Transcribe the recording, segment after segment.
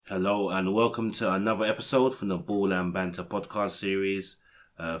Hello and welcome to another episode from the Ball and Banter podcast series.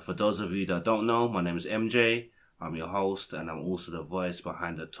 For those of you that don't know, my name is MJ. I'm your host and I'm also the voice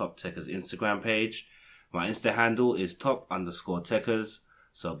behind the Top Techers Instagram page. My Insta handle is top_techers,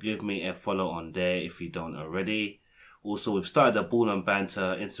 so give me a follow on there if you don't already. Also, we've started the Ball and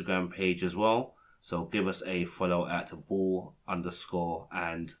Banter Instagram page as well, so give us a follow at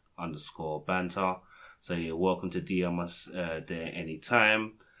ball_and_banter. So you're welcome to DM us there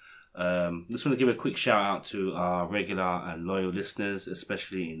anytime. Just want to give a quick shout out to our regular and loyal listeners,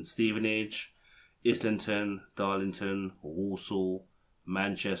 especially in Stevenage, Islington, Darlington, Walsall,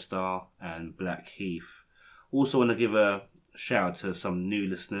 Manchester and Blackheath. Also want to give a shout out to some new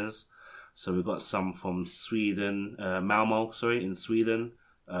listeners. So we've got some from Sweden, Malmo, in Sweden.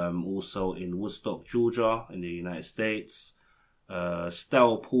 Also in Woodstock, Georgia in the United States.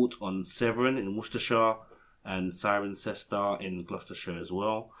 Stourport on Severn in Worcestershire. And Cirencester in Gloucestershire as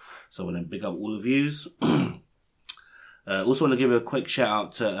well. So I want to big up all of yous. Also want to give a quick shout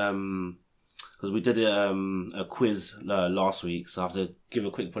out to, because we did a quiz last week. So I have to give a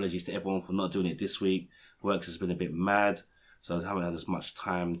quick apologies to everyone for not doing it this week. Works has been a bit mad. So I haven't had as much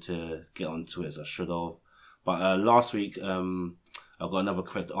time to get onto it as I should have. But last week, I got another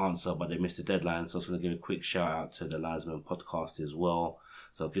correct answer, but they missed the deadline. So I was going to give a quick shout out to the Linesman podcast as well.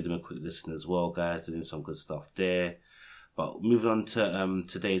 So I'll give them a quick listen as well, guys. They're doing some good stuff there. But moving on to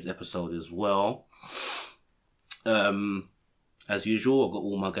today's episode as well. As usual, I've got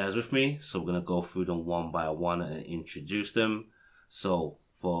all my guys with me. So we're going to go through them one by one and introduce them. So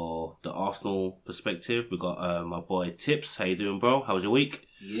for the Arsenal perspective, we got my boy Tips. How you doing, bro? How was your week?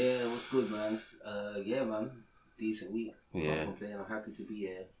 Yeah, what's good, man? Yeah, man. Decent week. Yeah. Can't complain. I'm happy to be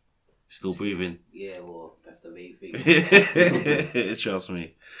here. Still breathing? Yeah, well, that's the main thing. Trust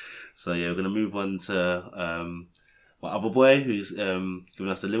me. So yeah, we're going to move on to my other boy who's giving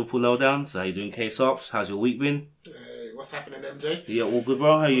us the Liverpool lowdown. So how you doing, K-Sops? How's your week been? Hey, what's happening, MJ? Yeah, all good,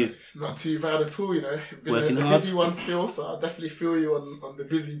 bro. How are you? Not too bad at all, you know. Been Working a hard? busy one still, so I definitely feel you on the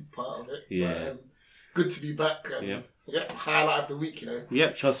busy part of it. Yeah. But, good to be back. And, highlight of the week, you know. Yeah,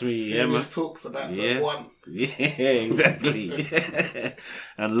 trust me. Yeah, man. Serious talks about one. Yeah, exactly.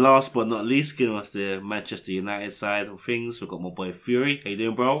 And last but not least, giving us the Manchester United side of things, we've got my boy Fury. How you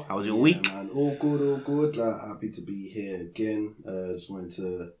doing, bro? How was your week? Man, all good. Like, happy to be here again. Just wanted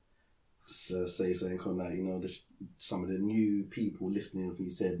to say something on that. You know, some of the new people listening. If he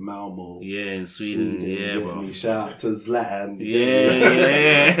said Malmo, yeah, in Sweden, yeah, bro. Me shout out to Zlatan.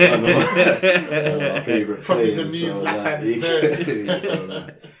 Yeah. My favourite Probably player. the new Zlatan is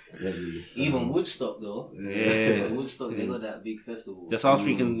there. Even Woodstock, though. Yeah. Woodstock, they got that big festival. That's what I was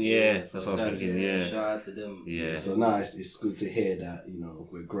thinking, yeah. So That's what I was thinking, yeah. Shout out to them. Yeah. So nice. It's good to hear that, you know,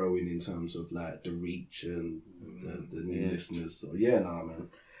 we're growing in terms of like the reach and the new listeners. So yeah, man.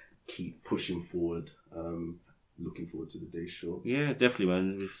 Keep pushing forward. Looking forward to the day's show. Yeah, definitely,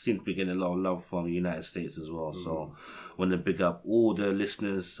 man. We seem to be getting a lot of love from the United States as well. So I want to big up all the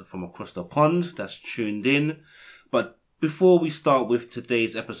listeners from across the pond that's tuned in. But before we start with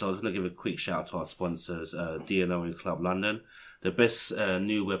today's episode, I'm going to give a quick shout out to our sponsors, DNO Club London, the best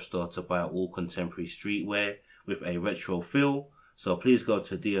new web store to buy all contemporary streetwear with a retro feel. So please go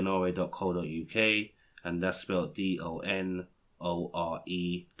to dnore.co.uk, and that's spelled DONORE.co.uk.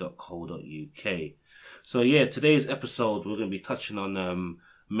 So yeah, today's episode we're going to be touching on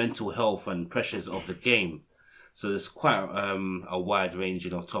mental health and pressures of the game. So there's quite a wide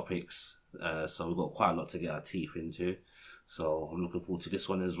ranging of topics. So we've got quite a lot to get our teeth into. So I'm looking forward to this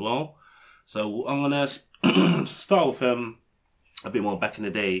one as well. So I'm going to start with a bit more back in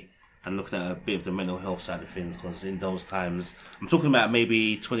the day and looking at a bit of the mental health side of things, because in those times, I'm talking about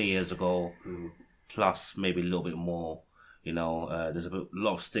maybe 20 years ago, plus maybe a little bit more, you know, there's a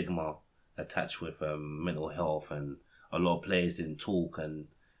lot of stigma attached with mental health, and a lot of players didn't talk and,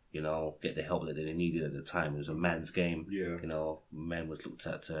 you know, get the help that they needed at the time. It was a man's game. Yeah. You know, men was looked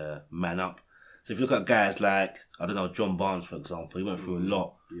at to man up. So if you look at guys like, I don't know, John Barnes, for example, he went through a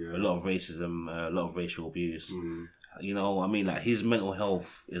lot of racism, a lot of racial abuse. You know, I mean, like his mental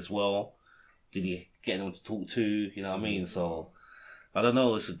health as well. Did he get anyone to talk to? You know what I mean? So I don't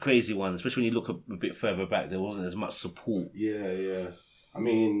know. It's a crazy one, especially when you look a bit further back. There wasn't as much support. Yeah. I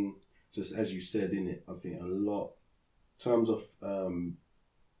mean, just as you said, innit, I think a lot, in terms of the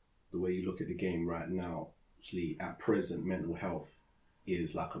way you look at the game right now, obviously at present, mental health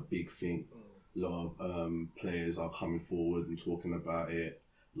is like a big thing. A lot of players are coming forward and talking about it.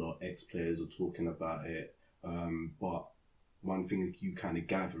 A lot of ex-players are talking about it. But one thing you kind of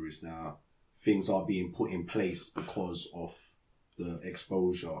gather is now things are being put in place because of the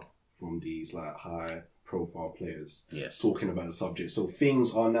exposure from these like high profile players Yes. talking about the subject. So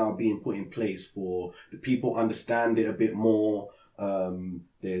things are now being put in place for the people understand it a bit more.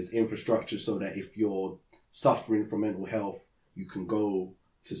 There's infrastructure so that if you're suffering from mental health, you can go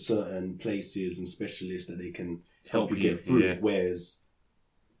to certain places and specialists that they can help you get through it. Whereas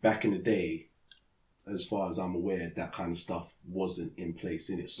back in the day, as far as I'm aware, that kind of stuff wasn't in place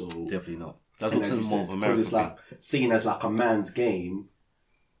in it. So definitely not. That's more of American. Because it's like seen as like a man's game,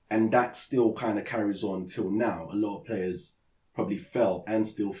 and that still kind of carries on till now. A lot of players probably felt and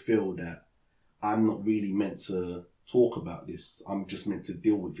still feel that I'm not really meant to talk about this. I'm just meant to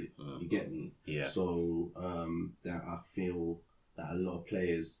deal with it. You get me? Yeah. So that I feel that a lot of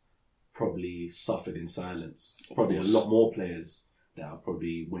players probably suffered in silence. Probably a lot more players that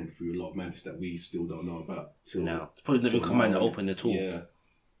probably went through a lot of madness that we still don't know about till now. It's probably never come out in the open at all. Yeah.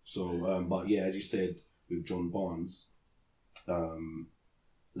 So, but yeah, as you said with John Barnes,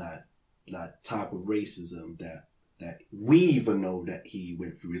 like type of racism that we even know that he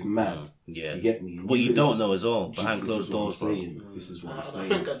went through is mad. Yeah. You get me? What you don't know as well, behind closed doors. This is what I'm I saying.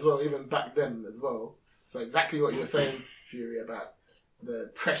 think as well, even back then as well, so exactly what you were saying, Fury, about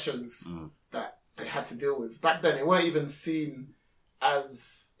the pressures that they had to deal with. Back then, it weren't even seen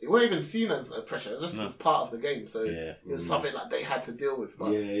as a pressure. It was just as part of the game. So it was something that they had to deal with.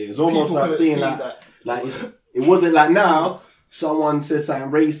 But it's almost like seeing that it wasn't like now someone says something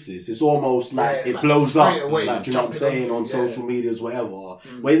racist. It's almost like it blows up. Away, like, do you know what I'm saying? On social medias, whatever.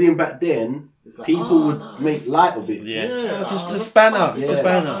 Whereas even back then, like, people would make light of it. Just the spanner. It's the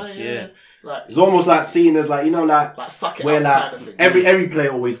spanner. Yeah. Like, it's almost like seen as like, you know, like suck it where up like kind of thing. every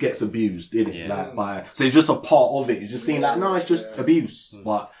player always gets abused, isn't it? Like so it's just a part of it. It's just seeing like, no, it's just abuse,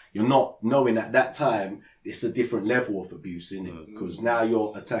 but you're not knowing at that time it's a different level of abuse, isn't it? Because now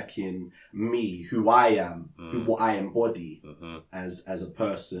you're attacking me, who I am, what I embody as a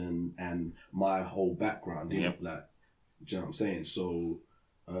person and my whole background. You know? Like, do you know what I'm saying? So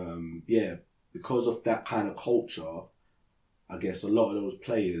because of that kind of culture, I guess a lot of those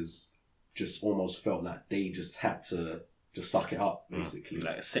players just almost felt like they just had to just suck it up, basically.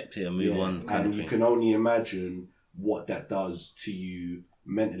 Like accept it and move on. And you can only imagine what that does to you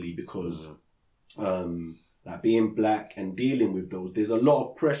mentally because like being black and dealing with those, there's a lot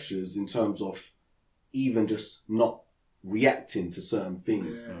of pressures in terms of even just not reacting to certain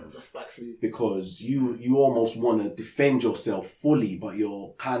things. Just actually, because you almost want to defend yourself fully, but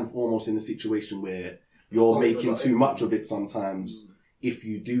you're kind of almost in a situation where you're making too much of it sometimes. If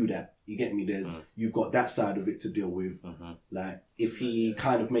you do that, you get me? You've got that side of it to deal with. Like, if he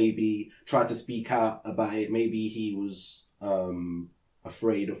kind of maybe tried to speak out about it, maybe he was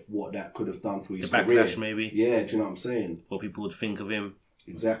afraid of what that could have done for his career. Backlash, maybe. Yeah, do you know what I'm saying? What people would think of him.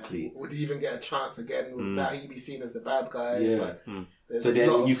 Exactly. Would he even get a chance again? Would that he be seen as the bad guy? Yeah. So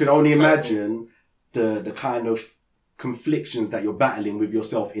then you can only imagine the kind of conflictions that you're battling with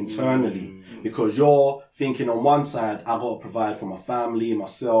yourself internally, because you're thinking on one side, I got to provide for my family,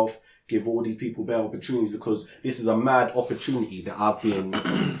 myself, give all these people better opportunities because this is a mad opportunity that I've been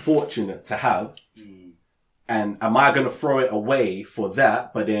fortunate to have. And am I going to throw it away for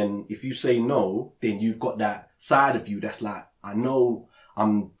that? But then if you say no, then you've got that side of you that's like, I know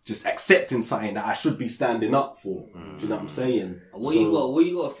I'm just accepting something that I should be standing up for. Do you know what I'm saying? What you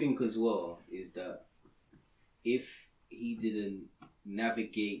got to think as well is that if he didn't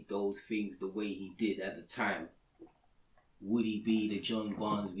navigate those things the way he did at the time, would he be the John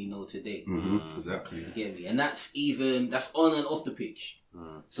Barnes we know today? Exactly. You get me? And that's on and off the pitch.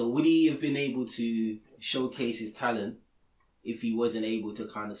 So would he have been able to showcase his talent if he wasn't able to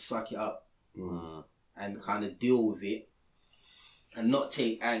kind of suck it up and kind of deal with it and not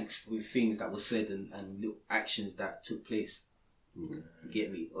take angst with things that were said and little actions that took place? You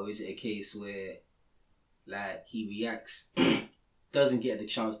get me? Or is it a case where like he reacts, doesn't get the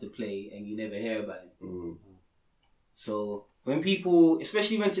chance to play, and you never hear about it? So when people,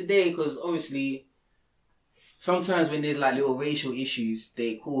 especially when today, because obviously sometimes when there's like little racial issues,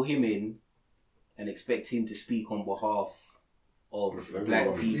 they call him in and expect him to speak on behalf of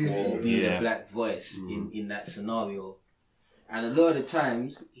black people or be the black voice in that scenario. And a lot of the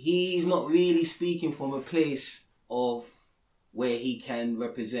times, he's not really speaking from a place of where he can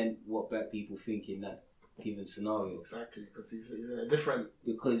represent what black people think in that given scenario. Exactly, because he's in a different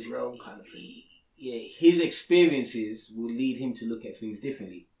realm kind of thing. His experiences will lead him to look at things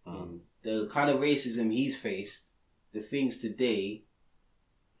differently. The kind of racism he's faced, the things today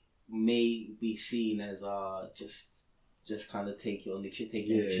may be seen as just kind of take it on the chin,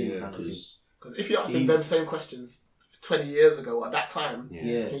 kind of thing. Because if you asked him them same questions 20 years ago at that time,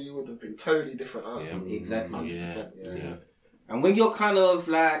 he would have been totally different answers. Exactly. 100%. And when you're kind of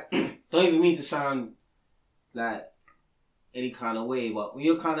like, don't even mean to sound like any kind of way. But when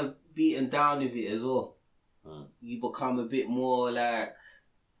you're kind of beaten down with it as well, you become a bit more like,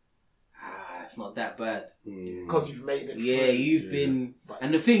 it's not that bad. Because you've made it. Yeah, through. you've been. But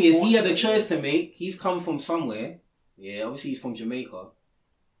And the thing is, he had a fortunately- choice to make. He's come from somewhere. Yeah, obviously he's from Jamaica.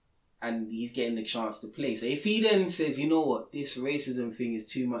 And he's getting the chance to play. So if he then says, you know what, this racism thing is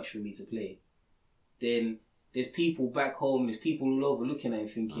too much for me to play, then there's people back home, there's people all over looking at him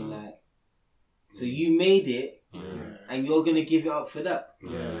thinking like, so you made it, Yeah. and you're going to give it up for that.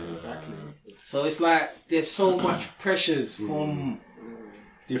 Yeah, exactly. So it's like, there's so much pressures from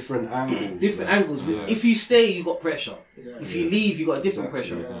Different angles. different angles. Yeah. If you stay, you got pressure. Yeah. If you leave, you got a different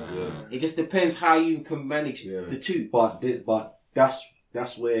Exactly. pressure. Yeah. It just depends how you can manage Yeah. the two. But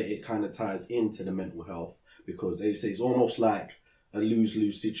that's where it kind of ties into the mental health, because they say it's almost like a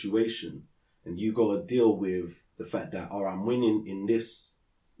lose-lose situation, and you got to deal with the fact that, I'm winning in this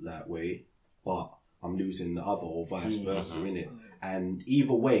that way, but I'm losing the other, or vice versa, innit? And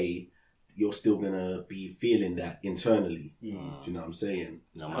either way, you're still gonna be feeling that internally. Do you know what I'm saying?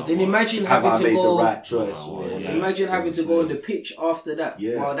 No But matter then what. imagine Have I having to made go. the right choice? Oh, Or, yeah. Imagine having to You know go what on I'm the pitch after that.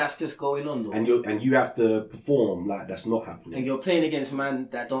 Yeah. While that's just going on though. saying? and you have to perform like that's not happening. And you're playing against man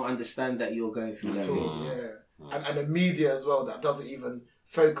that don't understand that you're going through that. At all, yeah. And the media as well that doesn't even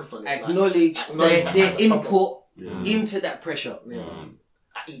focus on it. like, Acknowledge acknowledge that their as a problem. input Yeah. into that pressure. Yeah.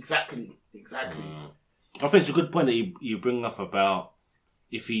 Exactly. I think it's a good point that you bring up about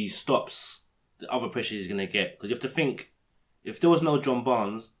if he stops the other pressures he's going to get. Because you have to think, if there was no John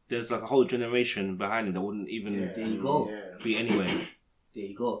Barnes, there's like a whole generation behind him that wouldn't even There you go. Yeah. be anyway. There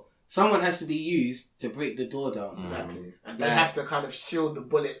you go. Someone has to be used to break the door down. Exactly. And they Like- have to kind of shield the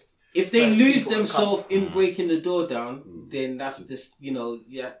bullets. If they Certain lose people can themselves come. in breaking the door down, then that's this. You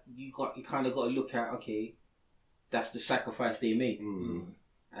kind of got to look at, okay, that's the sacrifice they made,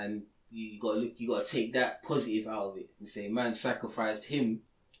 and you got to take that positive out of it and say, man sacrificed him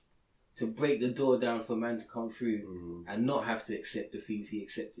to break the door down for man to come through and not have to accept the things he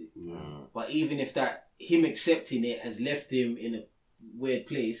accepted. But even if that him accepting it has left him in a weird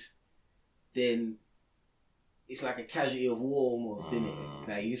place, then it's like a casualty of war almost, isn't it?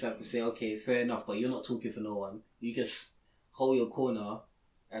 Like, you just have to say, okay, fair enough, but you're not talking for no one. You just hold your corner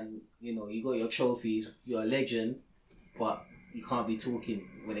and, you got your trophies, you're a legend, but you can't be talking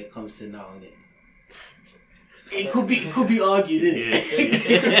when it comes to now, innit? It could be argued, innit?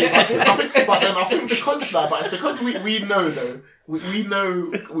 I think because of that, but it's because we know though, we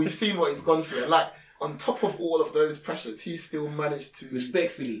know, we've seen what he's gone through, and like, on top of all of those pressures, he still managed to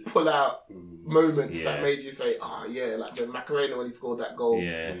Respectfully. pull out moments Yeah. that made you say, like the Macarena when he scored that goal.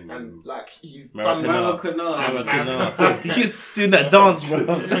 Yeah. And like, he's Maracana. done Maracana. He keeps doing that dance, bro.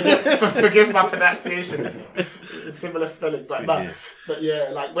 Forgive my pronunciation. Similar spelling, but that. Yeah. But yeah,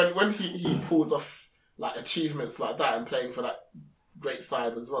 like when he pulls off like achievements like that and playing for that great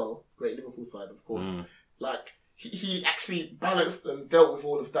side as well, great Liverpool side, of course. Like he actually balanced and dealt with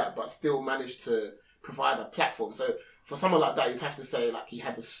all of that, but still managed to provide a platform. So for someone like that, you'd have to say like he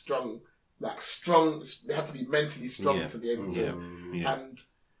had a strong. They had to be mentally strong Yeah. to be able to. Yeah. And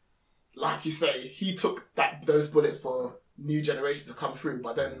like you say, he took those bullets for new generation to come through.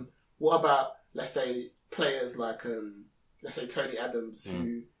 But then, what about, let's say, players like let's say Tony Adams,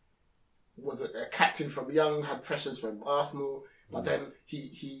 who was a captain from young, had pressures from Arsenal, but then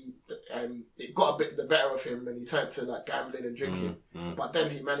it got a bit the better of him, and he turned to like gambling and drinking. But then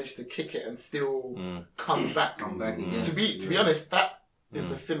he managed to kick it and still come back. again. To be honest, that is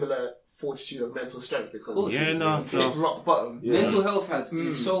the similar fortitude of mental strength, because Yeah, no, he hit rock bottom. Yeah. Mental health has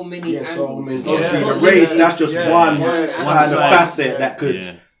in so many Yeah, so angles. many. It's not- Yeah. it's Obviously, not the race, limited- that's just Yeah. one Yeah. kind of That's facet right. that could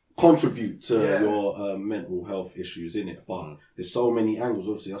Yeah. contribute to Yeah. your mental health issues, innit? But there's so many angles,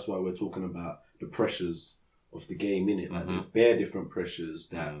 obviously, that's why we're talking about the pressures of the game, innit? Like, there's bare different pressures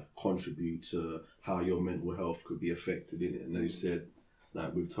that contribute to how your mental health could be affected, innit? And as you said,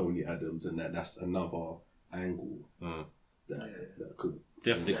 like with Tony Adams, and that's another angle that could...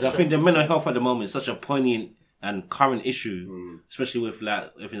 Definitely, because I think the mental health at the moment is such a poignant and current issue, especially with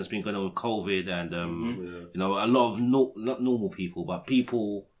like everything that's been going on with COVID and a lot of not normal people, but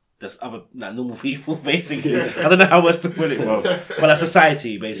people that's other like normal people basically. I don't know how else to put it, bro. But like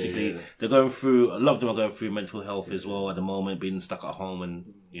society basically, they're going through. A lot of them are going through mental health as well at the moment, being stuck at home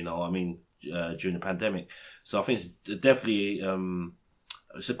and during the pandemic. So I think it's definitely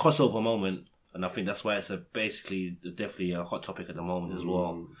it's a crossover moment. And I think that's why it's definitely a hot topic at the moment as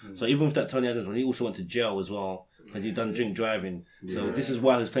well. So even with that Tony Adams one, he also went to jail as well because he done drink driving. So this is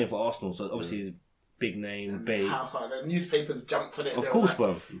why he's playing for Arsenal. So obviously he's big name, big. How the newspapers jumped on it. Of They were course,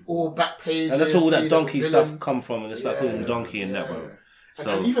 like, bro. all back pages. And that's all that seen as a donkey villain. stuff come from, and it's like calling him donkey and that, bro.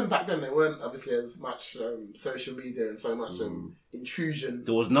 And even back then, there weren't obviously as much social media and so much intrusion.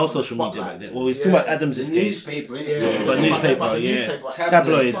 There was no on the social media spotlight. back then. Well, we're talking about Adams' The case. newspaper, Yeah, innit? But newspaper,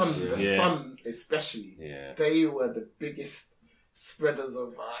 tabloids, The Sun especially. Yeah. They were the biggest spreaders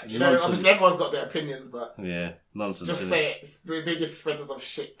of, Nonsense. obviously everyone's got their opinions, but Yeah, nonsense. just innit? say it, it's the biggest spreaders of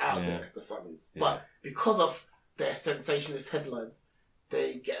shit out there, the Sun is. Yeah. But because of their sensationalist headlines,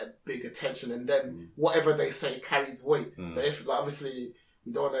 they get a big attention, and then whatever they say carries weight. So if, like, obviously,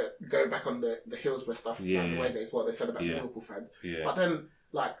 we don't want to go back on the Hillsborough stuff, the way that's what they said about the Liverpool fans. Yeah. But then,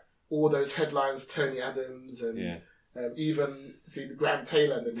 like, all those headlines, Tony Adams and even the Graham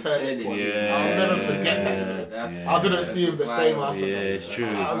Taylor and the Turnip one. Yeah. I'll never forget that. Yeah. I didn't see him the same after Yeah, that. it's true.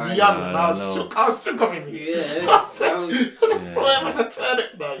 I was I young and I was know. shook of him. Yeah. I swear it was a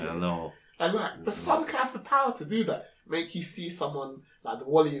turnip now. I know. And like, the Sun can have the power to do that. Make you see someone like the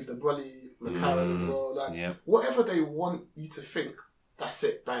Wally of the Brolly McCarran as well. Like, whatever they want you to think, that's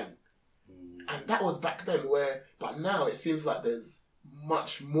it, bang. And that was back then but now it seems like there's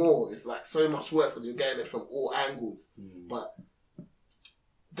much more. It's like so much worse because you're getting it from all angles. But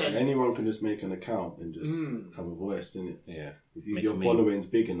then And anyone can just make an account and just have a voice in it. Yeah. If Make your a meme. following's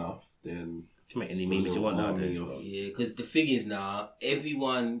big enough, then You can make any memes you want nowadays. Yeah, because the thing is now,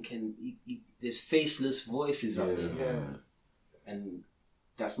 everyone can. There's faceless voices out there, and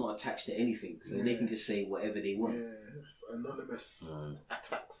that's not attached to anything, so they can just say whatever they want. yeah, it's anonymous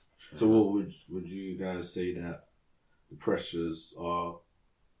attacks. So what would you guys say that the pressures are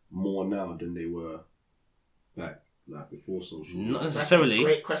more now than they were back like before social media? Not That's necessarily. a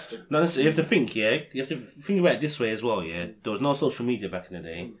great question. No, you have to think, you have to think about it this way as well, There was no social media back in the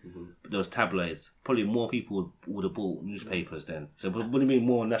day, but there was tabloids. Probably more people would have bought newspapers then. So it would have been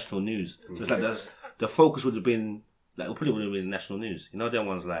more national news. So it's like the focus would have been, like, it probably would have been national news. You know, them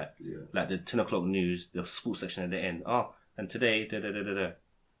ones like the 10 o'clock news, the sports section at the end. Oh, and today, da da da da da. Do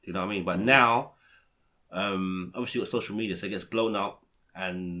you know what I mean? But now, obviously you've got social media, so it gets blown up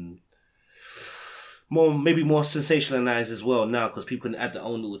and maybe more sensationalized as well now because people can add their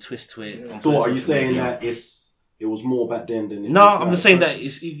own little twist to it. So what are you saying that it was more back then than it No, is I'm now? just saying that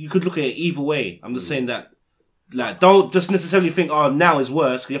you could look at it either way. I'm just saying that, like, don't just necessarily think, oh, now is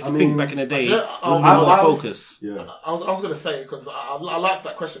worse. You have to think back in the day, more focus. Yeah. I was going to say, because I liked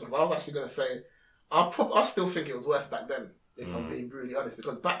that question, because I was actually going to say, I still think it was worse back then, if I'm being brutally honest,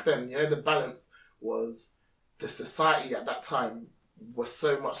 because back then, the balance was, the society at that time was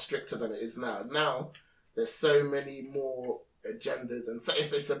so much stricter than it is now. Now, there's so many more agendas, and so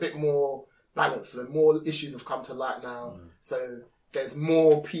it's a bit more balanced, and more issues have come to light now. So there's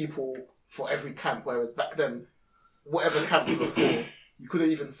more people for every camp, whereas back then, whatever camp you were for, you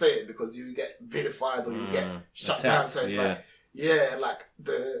couldn't even say it because you get vilified or you get shut down. So it's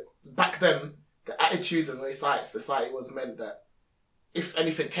back then, the attitudes and the way society was meant that if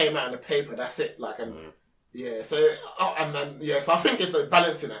anything came out in the paper, that's it. So I think it's a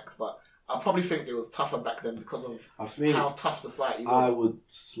balancing act, but I probably think it was tougher back then because of how tough society was. I would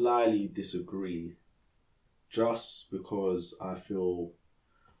slightly disagree, just because I feel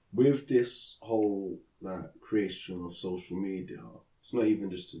with this whole creation of social media, it's not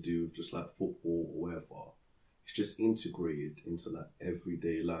even just to do with just like football or whatever. It's just integrated into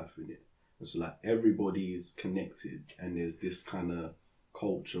everyday life in it. And so everybody's connected, and there's this kind of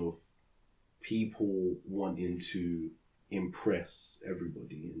culture of people wanting to impress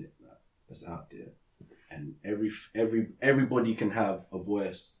everybody in it that's out there, and everybody can have a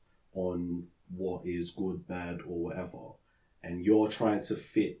voice on what is good, bad, or whatever, and you're trying to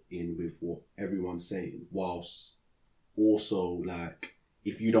fit in with what everyone's saying, whilst also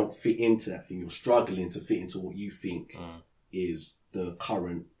if you don't fit into that thing, you're struggling to fit into what you think is the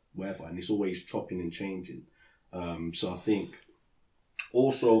current whatever, and it's always chopping and changing. So I think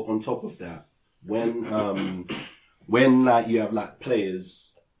also on top of that, when you have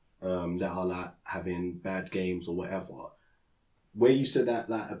players that are having bad games or whatever, where you said that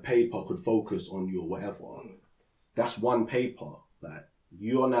a paper could focus on you or whatever, that's one paper.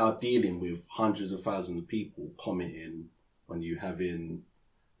 You're now dealing with hundreds of thousands of people commenting on you having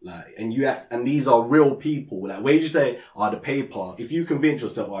and these are real people. Where you say, the paper, if you convince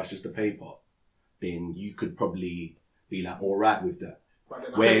yourself, it's just a paper, then you could probably be alright with that.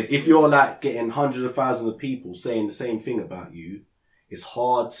 Whereas if you're getting hundreds of thousands of people saying the same thing about you, it's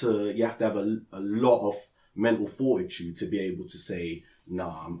hard you have to have a lot of mental fortitude to be able to say,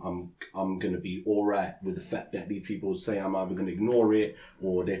 nah, I'm going to be alright with the fact that these people say I'm either going to ignore it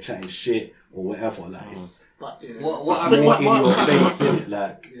or they're chatting shit or whatever. It's more in your face, isn't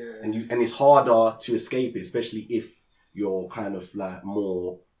it? And it's harder to escape it, especially if you're kind of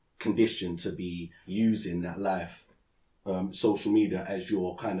more conditioned to be using that life social media as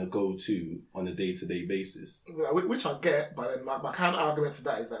your kind of go-to on a day-to-day basis. Which I get, but then my counter argument to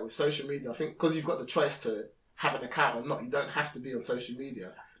that is that with social media, I think because you've got the choice to have an account or not, you don't have to be on social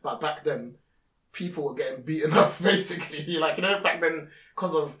media. But back then, people were getting beaten up, basically. Like, you know, back then,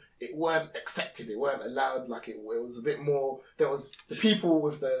 because of it weren't accepted, it weren't allowed, like it was a bit more, there was the people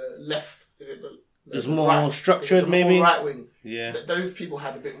with the left, is it it's more structured, maybe? More right wing. Yeah. Those people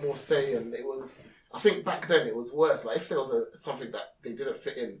had a bit more say, and it was, I think back then it was worse. Like if there was something that they didn't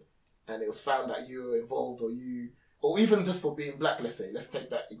fit in, and it was found that you were involved, or even just for being black, let's say, let's take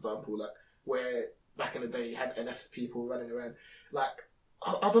that example, like where back in the day you had NF people running around, like,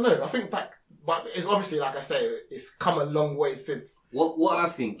 I don't know, I think back, but it's obviously, like I say, it's come a long way since. What I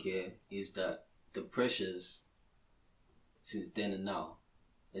think here is that the pressures since then and now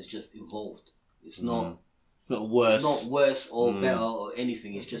has just evolved. It's not worse. It's not worse or better or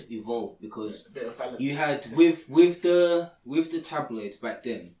anything. It's just evolved because A bit of balance. you had with the tabloids back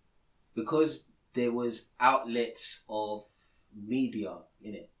then, because there was outlets of media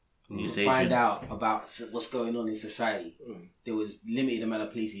in it to find out about what's going on in society. There was limited amount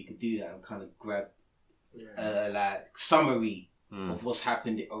of places you could do that and kind of grab like summary of what's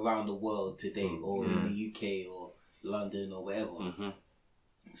happened around the world today, or in the UK or London or wherever.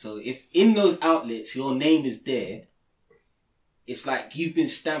 So if in those outlets your name is there, it's like you've been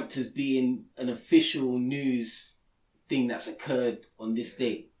stamped as being an official news thing that's occurred on this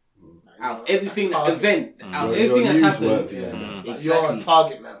day. Out of everything, out of everything that's happened, Exactly. You're a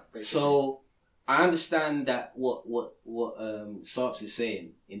target now, basically. So I understand that what Sarps is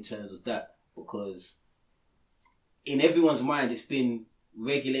saying in terms of that, because in everyone's mind it's been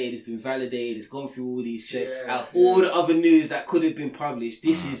regulated, it's been validated, it's gone through all these checks. Out of all the other news that could have been published,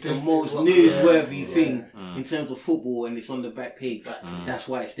 this is the most newsworthy thing in terms of football, and it's on the back page. That's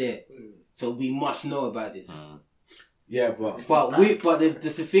why it's there. So we must know about this. Yeah, but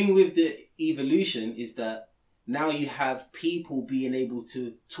the thing with the evolution is that now you have people being able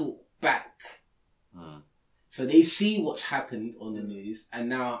to talk back. So they see what's happened on the news, and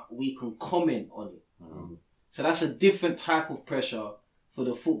now we can comment on it. So that's a different type of pressure for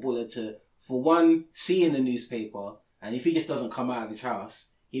the footballer to, for one, see in the newspaper, and if he just doesn't come out of his house,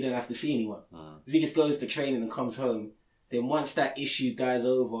 he don't have to see anyone. If he just goes to training and comes home, then once that issue dies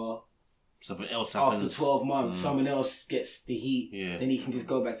over, something else happens. After 12 months, someone else gets the heat, then he can just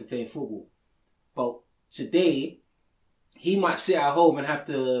go back to playing football. But today, he might sit at home and have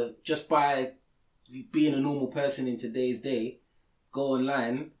to, just by being a normal person in today's day, go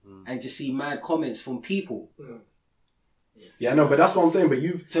online and just see mad comments from people. Yeah, no, but that's what I'm saying. But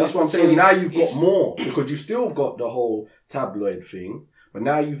that's what I'm saying. Now you've got more, because you've still got the whole tabloid thing, but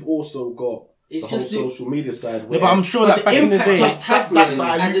now you've also got the whole social media side. But I'm sure that back in the day,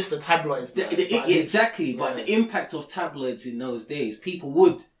 the tabloids. Exactly, but the impact of tabloids in those days, people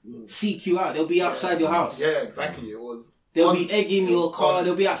would seek you out. They'll be outside your house. Yeah, exactly. It was. They'll be egging your car.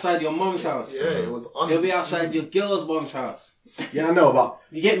 They'll be outside your mum's house. Yeah, it was. They'll be outside your girl's mum's house. Yeah, I know, but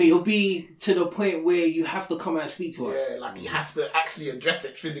you get me. It'll be to the point where you have to come out and speak to us. Yeah, like you have to actually address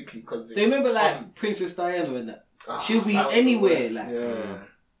it physically, because. Do you remember like Princess Diana and that? She'll be anywhere,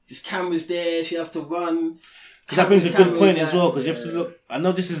 just cameras there. She have to run. That brings a good point as well, because you have to look. I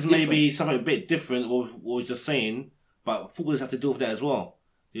know this is maybe something a bit different what we were just saying, but footballers have to deal with that as well.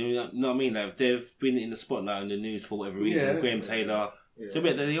 You know what I mean? Like if they've been in the spotlight in the news for whatever reason, Graham Taylor.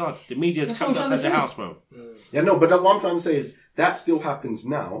 They are. The media's come outside the house, bro. Yeah, no, but what I'm trying to say is that still happens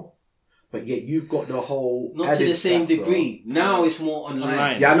now, but yet you've got the whole not to the same degree. Now it's more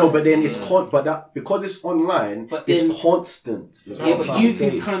online. Yeah, I know, but then it's because it's online, but it's constant. But you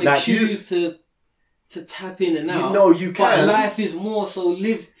can kind of choose to tap in and out. You know, you can. But life is more so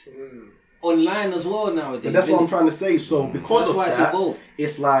lived online as well nowadays. But that's what I'm trying to say. So because of that,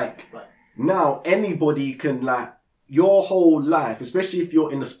 it's like now anybody can your whole life, especially if you're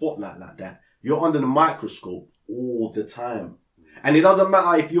in the spotlight like that, you're under the microscope all the time. And it doesn't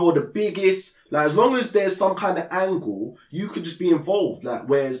matter if you're the biggest, as long as there's some kind of angle, you could just be involved.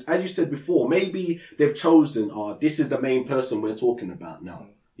 Whereas, as you said before, maybe they've chosen, this is the main person we're talking about now.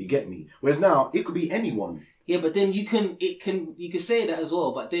 You get me? Whereas now, it could be anyone. Yeah, but then you can say that as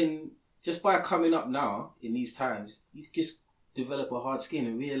well, but then just by coming up now, in these times, you can just develop a hard skin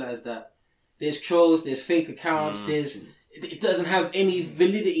and realise that there's trolls, there's fake accounts, it doesn't have any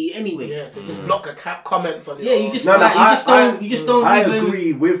validity anyway. Yeah, so just block comments on it. Yeah, you just don't. I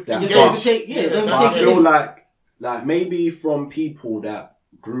agree with that. I feel like maybe from people that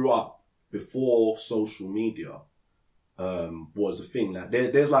grew up before social media was a thing.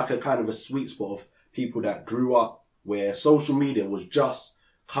 There's like a kind of a sweet spot of people that grew up where social media was just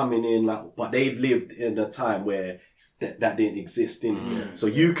coming in, but they've lived in a time where that didn't exist, innit? So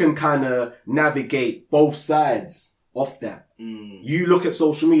you can kind of navigate both sides of that. You look at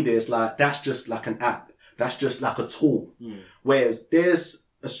social media, it's like, that's just like an app. That's just like a tool. Whereas there's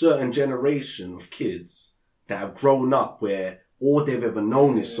a certain generation of kids that have grown up where all they've ever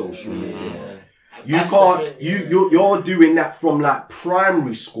known is social media. You can't, you're doing that from like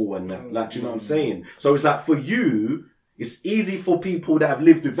primary school and that, like, do you know what I'm saying? So it's like, for you, it's easy for people that have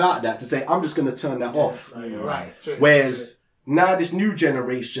lived without that to say, I'm just going to turn that off. You're right, it's true. Whereas now this new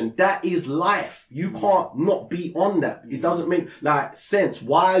generation, that is life. You can't not be on that. It doesn't make like sense.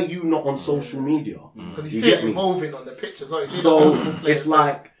 Why are you not on social media? Because you see it evolving on the pitch as well. So it's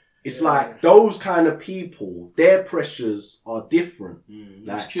like those kind of people, their pressures are different.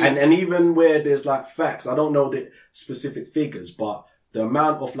 Like, and even where there's like facts, I don't know the specific figures, but the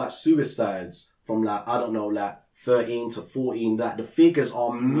amount of like suicides from like, I don't know, like 13 to 14, that the figures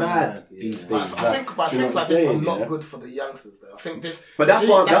are mad these days. I think things like this are not good for the youngsters though. I think this, but that's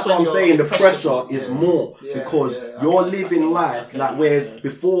what I'm saying. The pressure is more because you're living life like, whereas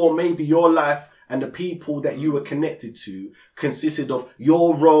before maybe your life and the people that you were connected to consisted of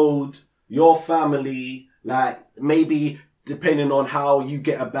your road, your family, like maybe depending on how you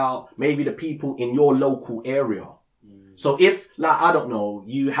get about, maybe the people in your local area. So if, like, I don't know,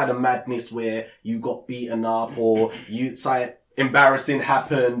 you had a madness where you got beaten up or something embarrassing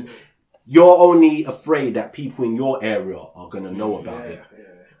happened, you're only afraid that people in your area are going to know about it.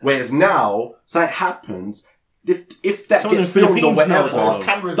 Whereas now, something happens, if that gets filmed or whatever,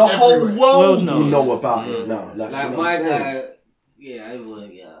 the whole world will know about it now. Like you know my guy,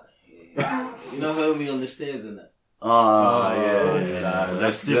 everyone, you know, homie on the stairs and that.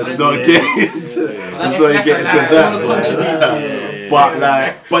 Let's not get into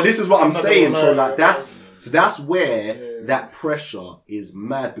that. But this is what I'm saying. So like that's where that pressure is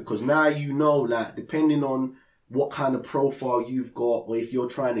mad, because now you know, like, depending on what kind of profile you've got, or if you're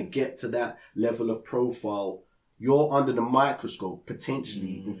trying to get to that level of profile, you're under the microscope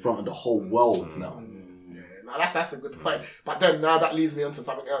potentially in front of the whole world now. That's a good point. But then now that leads me on to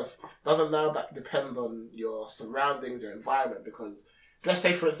something else. Doesn't now that depend on your surroundings, your environment? Because let's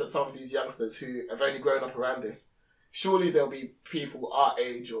say, for instance, some of these youngsters who have only grown up around this, surely there'll be people our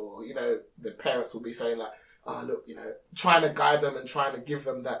age, or, you know, the parents will be saying like, oh, look, you know, trying to guide them and trying to give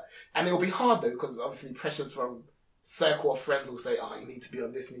them that. And it'll be hard though, because obviously pressures from circle of friends will say, oh, you need to be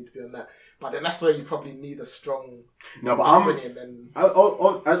on this, you need to be on that. But then that's where you probably need a strong upbringing. As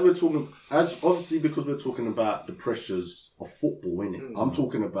obviously, because we're talking about the pressures of football, innit? I'm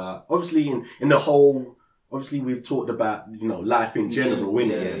talking about, obviously, in the whole, obviously we've talked about, you know, life in general,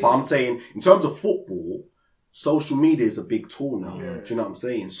 innit? But I'm saying, in terms of football, social media is a big tool now. Do you know what I'm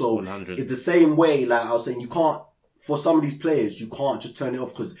saying? So 100. It's the same way, like I was saying, you can't, for some of these players, you can't just turn it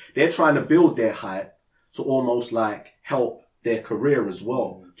off, because they're trying to build their hype to almost like help their career as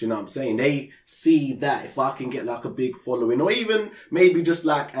well. Do you know what I'm saying? They see that if I can get like a big following, or even maybe just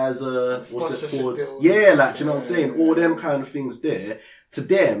like as a, what's it called? Yeah, like, do you know what I'm saying? All them kind of things there. To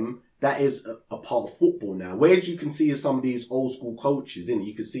them, that is a part of football now. Whereas you can see some of these old school coaches, innit?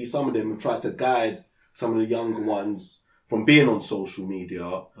 You can see some of them have tried to guide some of the younger ones from being on social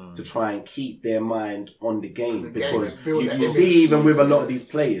media to try and keep their mind on the game. Because you see, even with a lot of these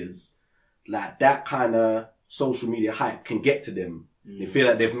players, like that kind of social media hype can get to them. They feel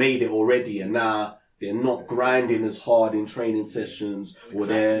like they've made it already, and now they're not grinding as hard in training sessions, or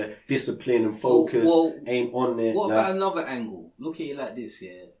their discipline and focus ain't on it. What about another angle? Look at it like this,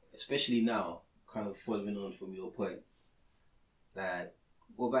 especially now, kind of following on from your point. Like,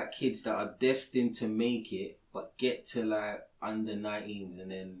 what about kids that are destined to make it, but get to like under 19s and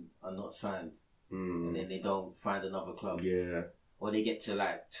then are not signed, and then they don't find another club, or they get to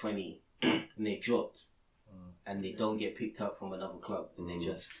like 20 and they dropped. And they don't get picked up from another club, and they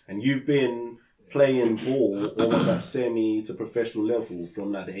just... And you've been playing ball almost at semi to professional level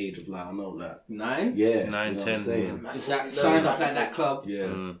from like the age of like, I know, like 9? Yeah. 9, 10. Signed up at that club.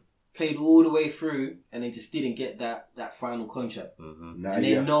 Yeah. Played all the way through, and then just didn't get that final contract. And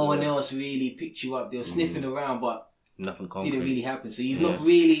then no one else really picked you up. They were sniffing around, but nothing concrete. Didn't really happen. So you've not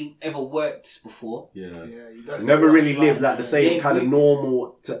really ever worked before. You don't never really lived like the same kind of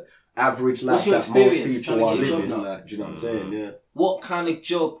normal to average life that most people are living. Like, do you know what I'm saying? Yeah. What kind of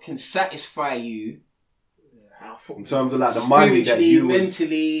job can satisfy you? In terms of like the money that you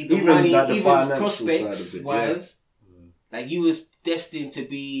mentally, the even money, like the even prospects wise, like you was destined to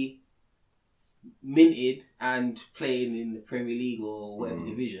be minted and playing in the Premier League or whatever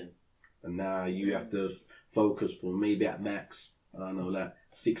division. And now you have to focus for maybe at max, I don't know, like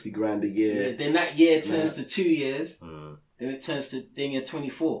 60 grand a year. Yeah, then that year turns to 2 years. Then it turns to, then you're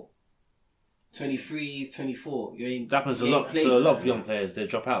 24. 23s, 24. You ain't. That happens a you ain't lot. played. So a lot of young players, they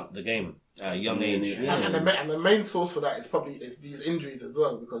drop out the game at a young age. Yeah. And the main source for that is probably these injuries as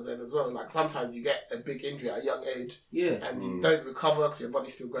well, because then as well, like sometimes you get a big injury at a young age, Yeah. and you don't recover because your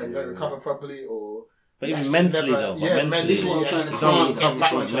body's still going, you don't recover properly, or But you even actually mentally never- though. yeah, But mentally, This is what I'm trying to You say. can't This get is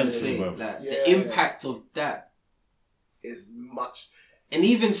back what I'm trying to mentally, say. bro. Like, Yeah. the impact of that. is much. And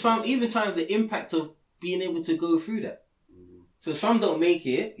even times the impact of being able to go through that. So some don't make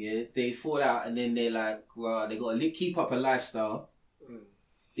it, yeah, they fall out and then they're like, well, they got to keep up a lifestyle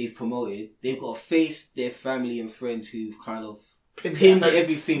they've promoted. They've got to face their family and friends who've kind of pinned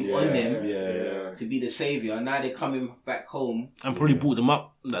everything on them to be the saviour. And now they're coming back home. and probably brought them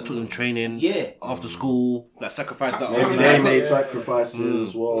up, that took them training. Yeah. After school, that sacrificed that. Maybe Coming they back- made sacrifices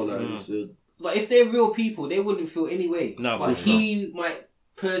as well. Like you said. But if they're real people, they wouldn't feel any way. No, of but course he might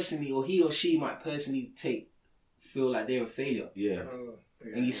personally, or he or she might personally feel like they're a failure. Yeah.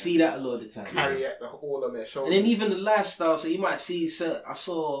 And you see that a lot of the time. Carry it all on their shoulders. And then even the lifestyle, so you might see, I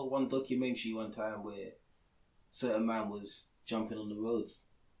saw one documentary one time where certain man was jumping on the roads.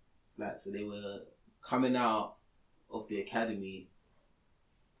 Like, so they were coming out of the academy,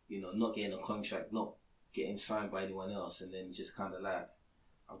 you know, not getting a contract, not getting signed by anyone else, and then just kind of like,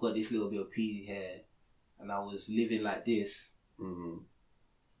 I've got this little bit of pee here, and I was living like this,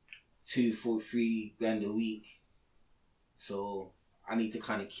 2, 4, 3 grand a week, so I need to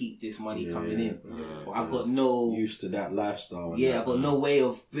kind of keep this money coming in. But I've got no used to that lifestyle. And I've got no way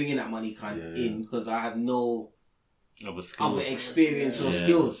of bringing that money kind of in because I have no other experience or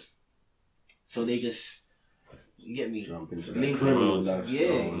skills. So they just, you get me? jump into that Link criminal them. lifestyle.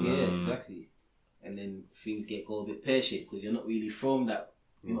 Yeah, exactly. And then things go a bit pear-shaped because you're not really from that.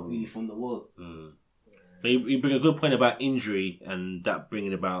 You're not really from the world. But you bring a good point about injury and that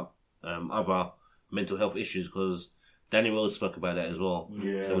bringing about other mental health issues, because Danny Rose spoke about that as well.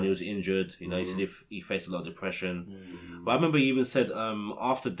 Yeah. So when he was injured, you know, he said he faced a lot of depression. But I remember he even said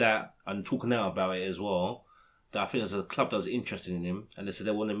after that, and talking now about it as well, that I think there's a club that was interested in him, and they said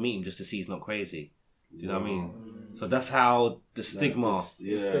they want to meet him just to see he's not crazy. You know what I mean? So that's how the stigma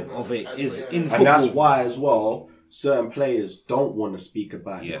of it is in football. And that's why as well, certain players don't want to speak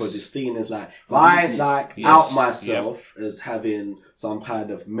about it because it's seen as like, if I out myself as having some kind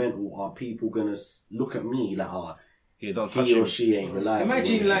of mental, are people going to look at me like, don't touch he him. or she ain't reliable.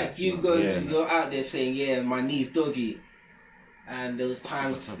 Imagine like you go out there saying, my knee's dodgy, and there was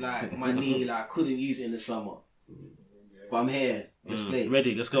times like my knee, like I couldn't use it in the summer, but I'm here. Let's play.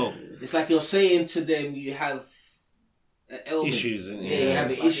 Ready? Let's go. It's like you're saying to them, you have an ailment. Issues. You have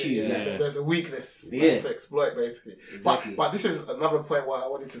an issue. There's a weakness to exploit, basically. Exactly. But this is another point why I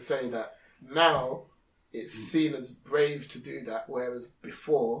wanted to say that now it's seen as brave to do that, whereas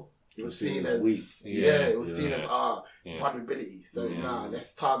before it was seen as weak. it was seen as vulnerability. So now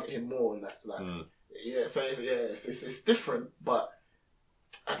let's target him more and that. Like, so it's different, but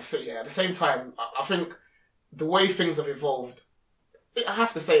at the same time, I think the way things have evolved, I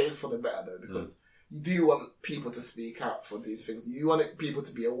have to say it's for the better though, because you do want people to speak out for these things. You want people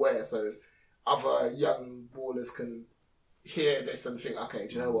to be aware so other young ballers can hear this and think, okay,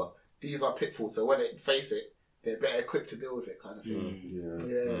 do you know what? These are pitfalls. So when they face it, they're better equipped to deal with it, kind of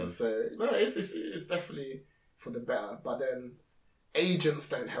thing. So no, it's definitely for the better. But then agents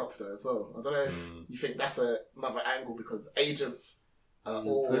don't help though as well. I don't know if you think that's another angle, because agents are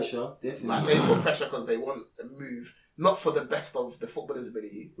all pressure, definitely. Like they put pressure because they want a move, not for the best of the footballer's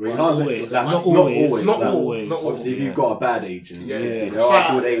ability. Well, Not always. Not always. Obviously, if you've got a bad agent, there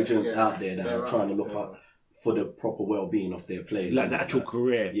are good agents out there that are trying to look up for the proper well-being of their players, like the actual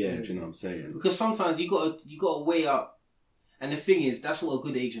career. Yeah, do you know what I'm saying? Because sometimes you gotta weigh up, and the thing is, that's what a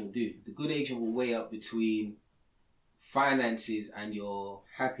good agent will do. The good agent will weigh up between finances and your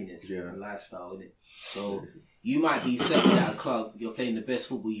happiness and lifestyle, isn't it? So you might be settled at a club, you're playing the best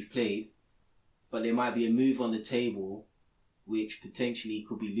football you've played, but there might be a move on the table which potentially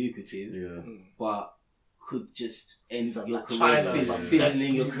could be lucrative, but could just end your career,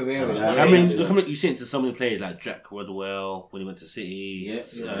 fizzling your career. I mean, look at you see it to some of the players like Jack Rodwell when he went to City.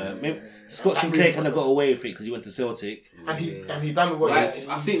 Scott Sinclair kind of got away with it because he went to Celtic, and he done what I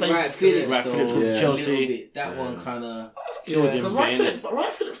think Wright Phillips went to Chelsea. That one kind of because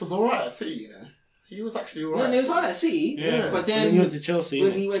Wright Phillips was alright at City, you know. He was actually alright. No, he was alright at City. But then he went to Chelsea.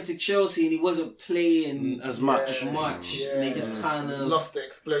 When he went to Chelsea and he wasn't playing as much, and they just kind of lost the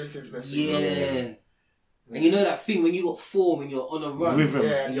explosiveness. And you know that thing when you got form and you're on a run, rhythm,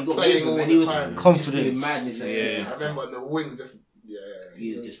 and you're you got playing all and the he was time, confidence, doing madness. I remember on the wing,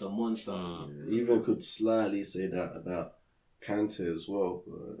 he was just a monster. Even could slightly say that about Kante as well,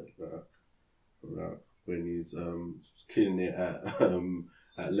 like when he's killing it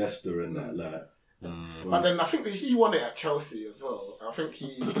at at Leicester and that, like. But then I think that he won it at Chelsea as well. I think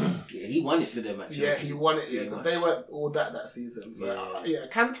he won it for them actually. Yeah, he won it. Yeah, because they weren't all that season. So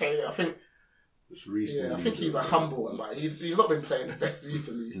Kante, I think. I think he's a humble one. Like he's not been playing the best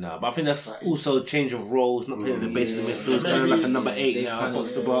recently. No, but I think that's also a change of roles. Not playing at the base of the midfield, he's going like a number 8 now,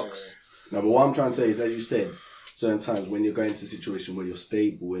 box to box. No, but what I'm trying to say is, as you said, certain times when you're going into a situation where you're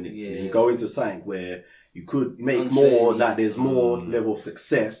stable in it, and you go into something where you could make more, like there's more level of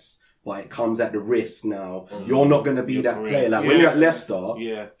success. But it comes at the risk now. You're not going to be that player. Like when you're at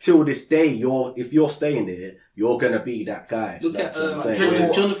Leicester, till this day, if you're staying there, you're going to be that guy. Look like, at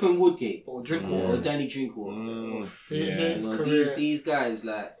Jonathan Woodgate or Drinkwater or Danny Drinkwater. These guys,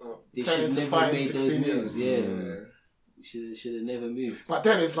 like they should never have made those moves. Should have never moved. But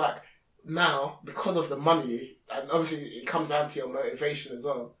then it's like now because of the money, and obviously it comes down to your motivation as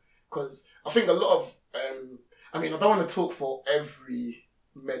well. Because I think a lot of, I don't want to talk for every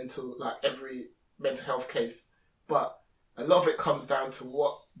mental health case, but a lot of it comes down to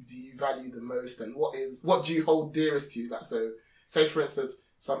what do you value the most and what do you hold dearest to you. Like, so say for instance,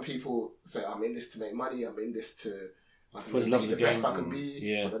 some people say I'm in this to make money, I'm in this to be the best I can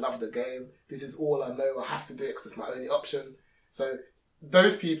be, for the love of the game, this is all I know, I have to do it because it's my only option. So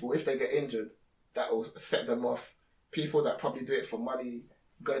those people, if they get injured, that will set them off. People that probably do it for money,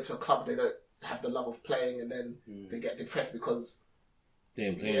 go to a club, they don't have the love of playing, and then they get depressed because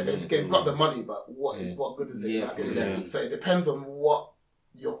they've got the money, but what good is it? Exactly. So it depends on what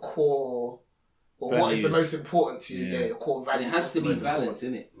your core, or values. What is the most important to you. Your core values. It has to be balanced,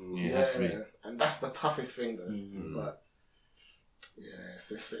 isn't it? It has to be. And that's the toughest thing, though. But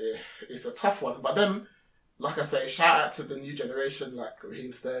it's a tough one. But then, like I say, shout out to the new generation, like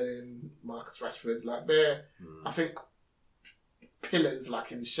Raheem Sterling, Marcus Rashford. Like they're, I think, pillars,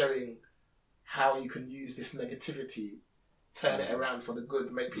 like in showing how you can use this negativity, turn it around for the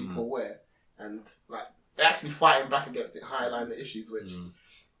good, make people aware, and like they're actually fighting back against the high-line issues, which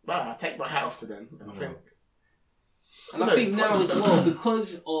I take my hat off to them. And I think now as well,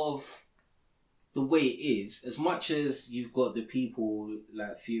 because of the way it is, as much as you've got the people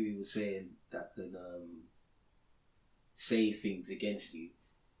like Fury was saying that can say things against you,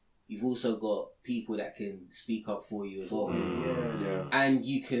 you've also got people that can speak up for you as well. And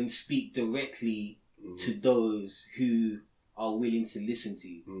you can speak directly to those who are willing to listen to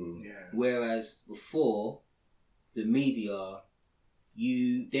you. Whereas before, the media,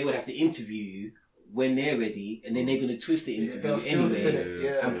 they would have to interview you when they're ready, and then they're going to twist the interview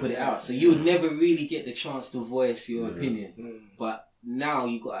anyway and put it out. So you would never really get the chance to voice your opinion. But now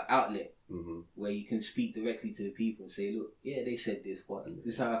you've got an outlet where you can speak directly to the people and say, look, they said this, but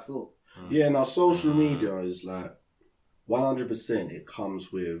this is how I feel. Yeah, now social media is like 100%, it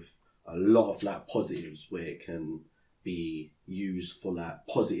comes with a lot of like positives where it can be used for like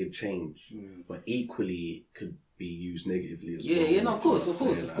positive change, but equally could be used negatively as well. Of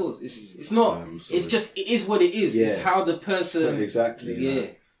course. It's not. It's just it is what it is. It's how the person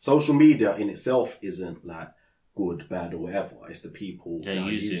exactly. Social media in itself isn't like good, bad, or whatever. It's the people that are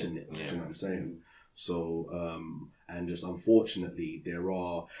using it. Do you know what I'm saying? So, and just unfortunately, there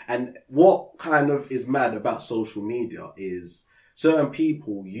are, and what kind of is mad about social media is certain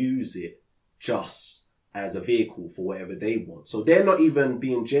people use it just as a vehicle for whatever they want. So they're not even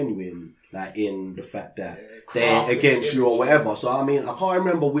being genuine, like in the fact that they're against you or whatever. So I mean, I can't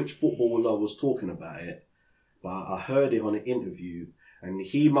remember which footballer was talking about it, but I heard it on an interview, and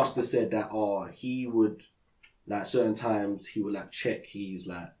he must have said that he would, like certain times he would like check his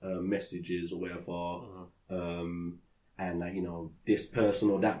like messages or whatever, and like, you know, this person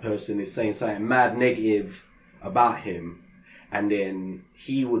or that person is saying something mad negative about him, and then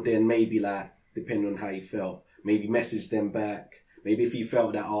he would then maybe like, depending on how he felt, maybe message them back. Maybe if he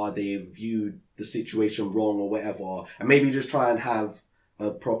felt that they viewed the situation wrong or whatever, and maybe just try and have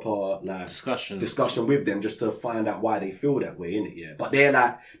a proper like discussion with them just to find out why they feel that way, innit? But they're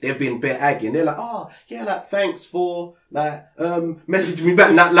like, they've been bare aggy, they're like, thanks for like messaging me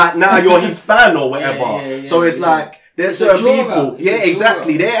back. Like now you're his fan or whatever. So it's like there's certain people.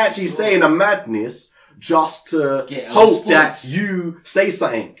 Exactly. They're actually saying a madness just to hope that you say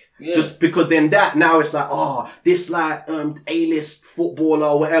something. Just because then now it's like, this like A-list footballer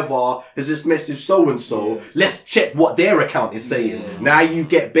or whatever has just messaged so-and-so. Let's check what their account is saying. Now you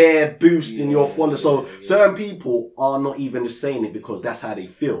get bare boost in your followers. So certain people are not even just saying it because that's how they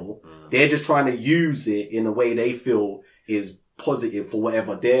feel. They're just trying to use it in a way they feel is positive for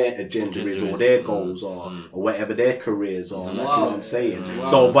whatever their agenda is or their goals are or whatever their careers are. Like, you know what I'm saying?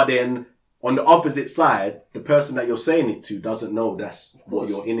 So, but then on the opposite side, the person that you're saying it to doesn't know that's what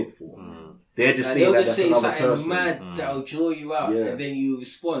you're in it for. They're just Like, seeing they'll that just that's say another something person. mad that'll draw you out, Yeah. and then you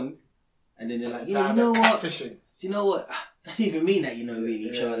respond, and then they're like, yeah, Nah, you know they're what? catfishing. Do you know what? That didn't even mean that, you know, really,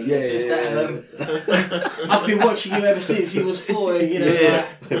 Charlie. Yeah, It's just yeah, that I've been watching you ever since you was 4, and you know,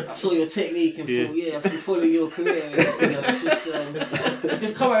 like, I saw your technique and thought, I've been following your career. And, you know,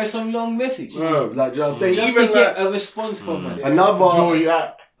 just come out with some long message. Bro, like, do you know what I'm saying? Just Even to like, get a response from them. To draw you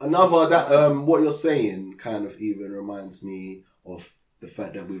out. another that what you're saying kind of even reminds me of the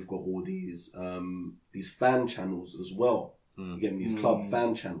fact that we've got all these fan channels as well. You get me? These club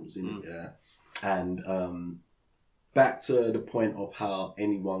fan channels in it, yeah. And back to the point of how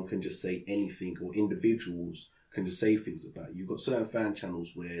anyone can just say anything, or individuals can just say things about it. You've got certain fan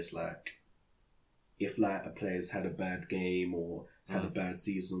channels where it's like, if like a player's had a bad game or had a bad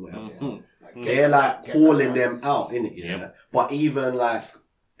season or whatever, they're like calling them out, innit? Yeah. Yep. But even like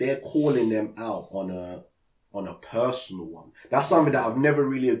they're calling them out on a personal one. That's something that I've never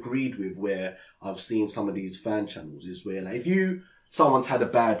really agreed with, where I've seen some of these fan channels, is where like if someone's had a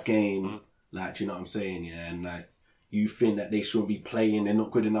bad game, like, do you know what I'm saying? Yeah, and like you think that they shouldn't be playing, they're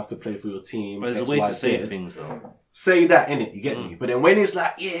not good enough to play for your team. But there's a way to say things though. Say that, innit? You get me? But then when it's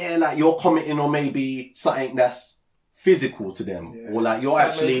like, like you're commenting on maybe something that's physical to them, or like you're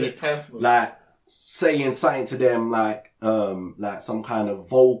actually like saying something to them like some kind of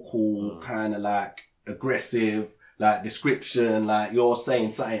vocal kind of like aggressive like description, like you're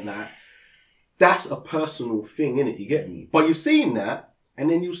saying something like that's a personal thing, innit? You get me? But you've seen that. And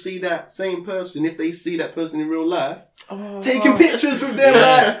then you see that same person, if they see that person in real life, taking pictures with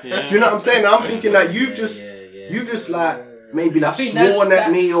them, do you know what I'm saying? I'm thinking like you just like maybe like sworn at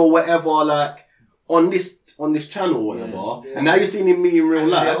me or whatever, like on this channel or whatever, and now you're seeing me in real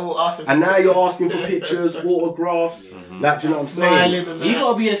life, and now you're asking for pictures, autographs, like, do you know what I'm saying? You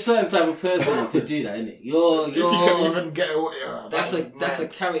gotta be a certain type of person to do that, innit? If you can even get away, that's a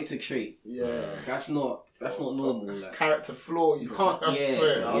character trait. Yeah, that's not normal. Like, character flaw. You can't.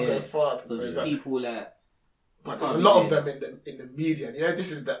 I'll go far to say that. People like. But there's a lot of them in the media. You know,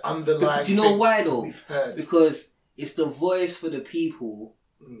 this is the underlying. Do you know why though? We've heard, because it's the voice for the people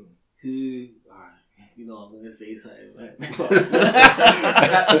who. You know, I'm gonna say something, right?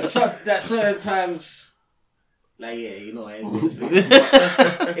 that certain times, like, you know, I ain't gonna say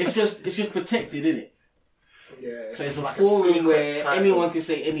it. It's just protected, isn't it? Yeah. So it's a forum where anyone can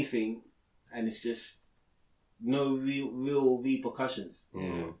say anything, and it's just no real repercussions.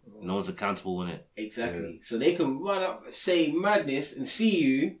 Yeah. No one's accountable in it. Exactly. Yeah. So they can run up, say madness, and see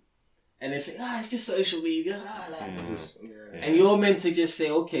you, and then say, it's just social media. And you're meant to just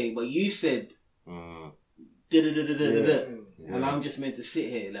say, okay, but you said. And I'm just meant to sit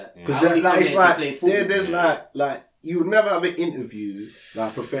here like because it's like there's like you would never have an interview,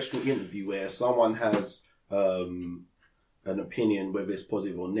 like a professional interview, where someone has an opinion, whether it's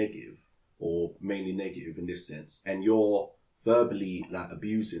positive or negative, or mainly negative in this sense, and you're verbally like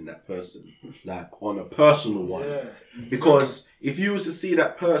abusing that person, like on a personal one. Because if you was to see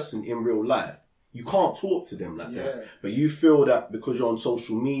that person in real life, you can't talk to them like that. But you feel that because you're on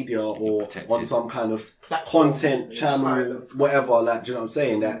social media or on some kind of content channel, whatever, like, do you know what I'm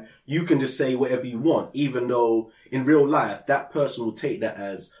saying? That you can just say whatever you want, even though in real life, that person will take that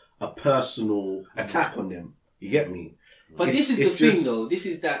as a personal attack on them. You get me? But this is the thing though. This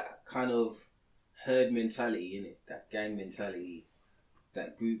is that kind of herd mentality, innit? That gang mentality,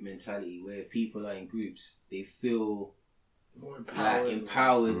 that group mentality, where people are in groups. They feel more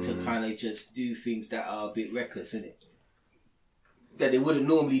empowered to kind of just do things that are a bit reckless, innit? That they wouldn't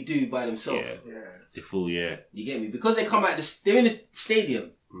normally do by themselves. The fool, You get me? Because they come out, they're in the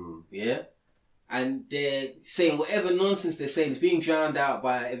stadium, and they're saying whatever nonsense they're saying is being drowned out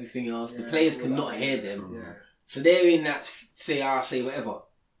by everything else. The players cannot hear them. So they're in that say whatever.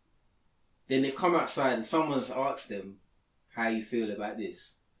 Then they've come outside and someone's asked them how you feel about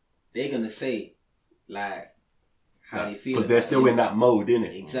this. They're going to say, like, how they feel. Because they're still in that mode,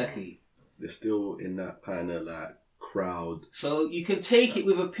 innit? Exactly. They're still in that kind of like crowd. So you can take it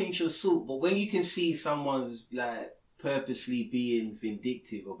with a pinch of salt, but when you can see someone's like purposely being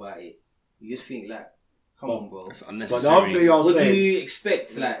vindictive about it, you just think like, come on, bro. That's unnecessary. But the other thing I was what saying, do you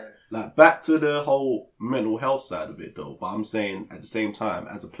expect? Like back to the whole mental health side of it though. But I'm saying at the same time,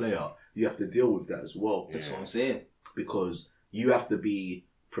 as a player, you have to deal with that as well. That's what I'm saying. Because you have to be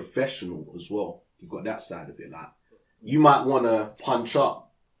professional as well. You've got that side of it. Like, you might want to punch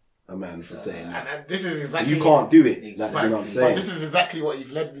up a man for saying that. And this is exactly... You can't do it. Like, do you know what I'm saying? But this is exactly what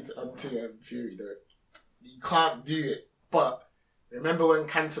you've led me onto Fury, though. You can't do it. But remember when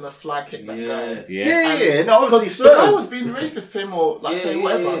Cantona fly kicked that guy? Yeah. No, obviously, the guy was being racist to him or like saying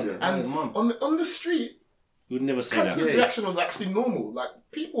whatever. And on the street, You would never say Cancella's that. reaction was actually normal. Like,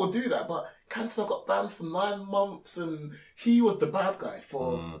 people would do that, but Cantona got banned for 9 months, and he was the bad guy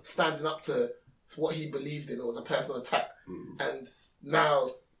for standing up to what he believed in. It was a personal attack. And now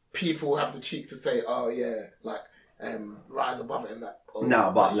people have the cheek to say, oh yeah, like, rise above it and that.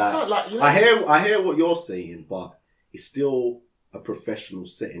 No, but you know, I hear what you're saying, but it's still a professional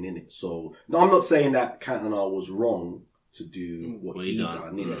setting in it. So no, I'm not saying that Cantona was wrong to do what he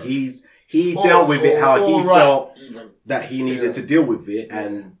done. He dealt with it how he felt that he needed to deal with it,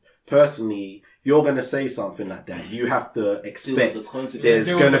 and personally, if you're going to say something like that, you have to expect there's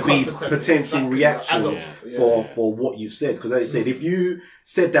going to be potential reactions for what you said. Because as I said, if you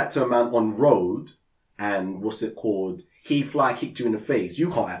said that to a man on road and he fly kicked you in the face, you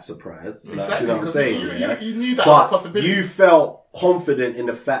can't act surprised. Like, exactly, you know what I'm saying? You knew that but was a possibility. You felt confident in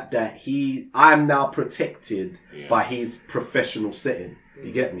the fact that I'm now protected by his professional setting.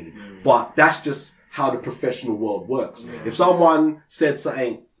 You get me? But that's just how the professional world works. If someone said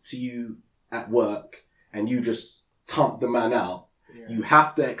something to you at work and you just thumped the man out, you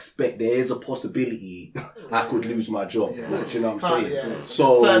have to expect there is a possibility I could lose my job. Like, you know what I'm saying?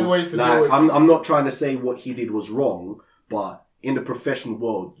 So, like, I'm not trying to say what he did was wrong, but in the professional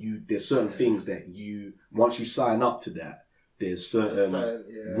world, there's certain things that once you sign up to that, there's certain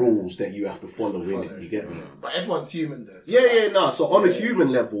rules that you have to follow in it. You get me? But everyone's human, though. So So on a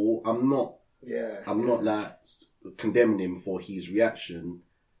human level, I'm not like condemning him for his reaction.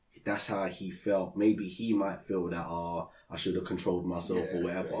 That's how he felt. Maybe he might feel that I should have controlled myself or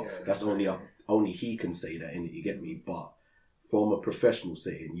whatever. That's only he can say that, innit? You get me? But from a professional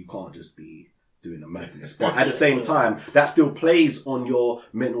setting, you can't just be doing a madness. But at the same time, that still plays on your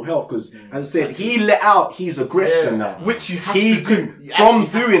mental health, because as I said, he let out his aggression now, which you have to do. From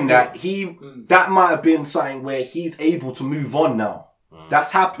doing that, that might have been something where he's able to move on now.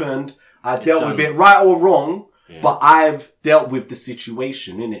 That's happened. I dealt with it, right or wrong, but I've dealt with the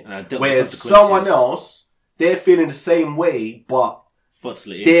situation, innit? Whereas someone else, they're feeling the same way, but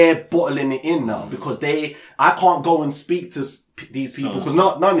they're bottling it in now because I can't go and speak to these people because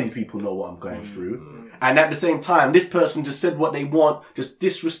none of these people know what I'm going through. And at the same time, this person just said what they want, just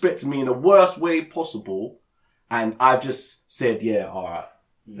disrespected me in the worst way possible. And I've just said, yeah, all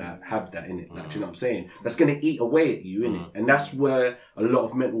right, have that in it. Like, do you know what I'm saying? That's going to eat away at you, innit? And that's where a lot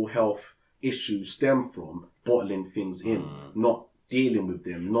of mental health issues stem from, bottling things in, not dealing with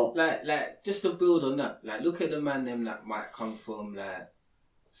them, not like just to build on that. Like, look at the man them that might come from like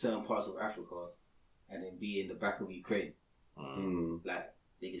certain parts of Africa and then be in the back of Ukraine. Like,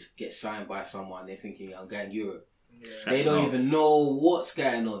 they just get signed by someone. They're thinking, I'm going Europe. They don't even know what's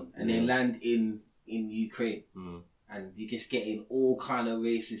going on, and they land in Ukraine, and you're just getting all kind of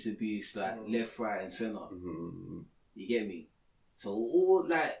racist abuse, like left, right, and center. You get me? So all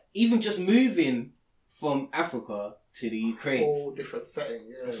like even just moving from Africa to the Ukraine, whole different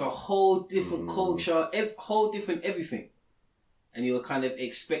setting. It's a whole different culture, whole different everything, and you're kind of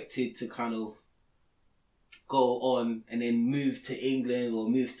expected to kind of go on and then move to England or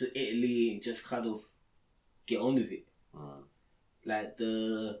move to Italy and just kind of get on with it. Like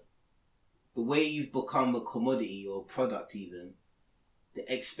the way you've become a commodity or product, even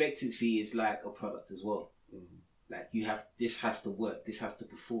the expectancy is like a product as well. Like, this has to work, this has to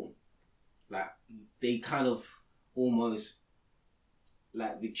perform. Like, they kind of almost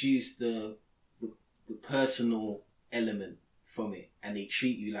like reduce the personal element from it, and they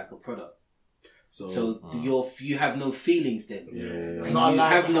treat you like a product. So you have no feelings then. And you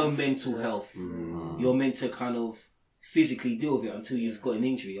have no mental health. You're meant to kind of physically deal with it until you've got an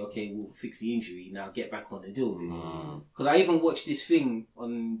injury. Okay, we'll fix the injury. Now get back on and deal with it. Because I even watched this thing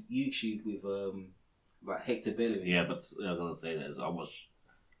on YouTube with about Hector Bellerin. Yeah, but I was going to say that. I watched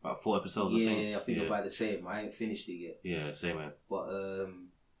about 4 episodes, I think about the same. I ain't finished it yet. Yeah, same, man. But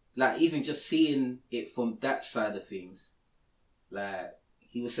like, even just seeing it from that side of things, like,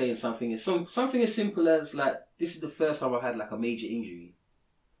 he was saying something as simple as, like, this is the first time I had like a major injury,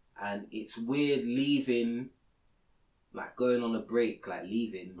 and it's weird leaving, like going on a break, like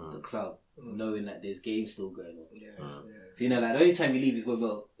leaving the club, knowing that there's games still going on. So, you know, like, the only time you leave is when,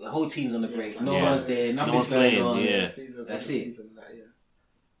 well, the whole team's on the break, no one's there, nothing's going on. That's it.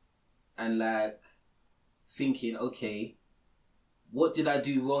 And like thinking, okay, what did I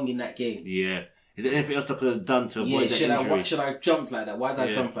do wrong in that game? Yeah. Is there anything else I could have done to avoid that injury? Should I jump like that? Why did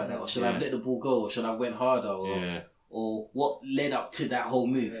I jump like that? Or should I have let the ball go? Or should I have went harder? Or what led up to that whole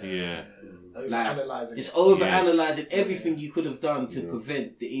move? Like, it's over-analysing everything you could have done to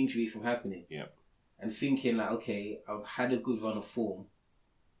prevent the injury from happening. And thinking like, okay, I've had a good run of form.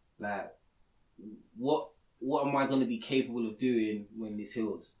 Like, what am I going to be capable of doing when this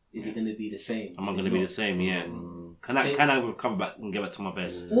heals? is it going to be the same? Am I going to be the same? Yeah. Can I recover back and get back to my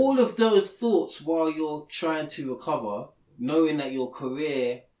best? All of those thoughts while you're trying to recover, knowing that your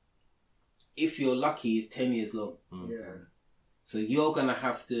career, if you're lucky, is 10 years long. Yeah. So you're going to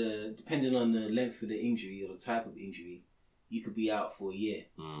have to, depending on the length of the injury or the type of injury, you could be out for a year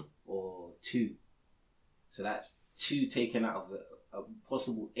or 2. So that's 2 taken out of a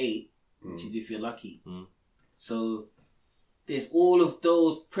possible 8, which is if you're lucky. So there's all of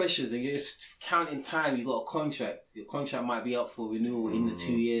those pressures, and you're just counting time. You got a contract. Your contract might be up for renewal in the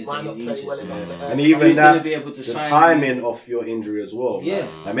 2 years. Might not play well enough to earn. And even Who's that, gonna be able to the sign timing of your injury as well. Yeah.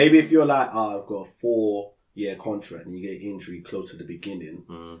 Like maybe if you're like, I've got a 4-year contract and you get injury close to the beginning,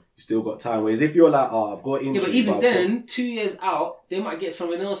 you still got time. Whereas if you're like, I've got injury. Yeah, but even then, 2 years out, they might get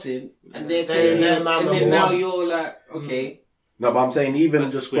someone else in, and they're paying they're you, man and then number now one. you're like, okay. No, but I'm saying even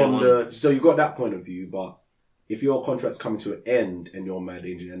That's just square from one. so you got that point of view, but if your contract's coming to an end and you're mad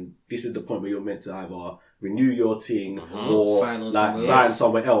injured, and this is the point where you're meant to either renew your thing or sign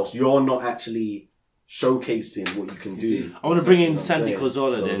somewhere else, you're not actually showcasing what you can do. I want to bring in You know what I'm Santi saying?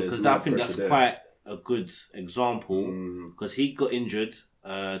 Cazorla So then, there's because no I think that's pressure there. quite a good example, because he got injured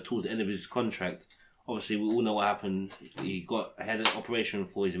towards the end of his contract. Obviously, we all know what happened. He had an operation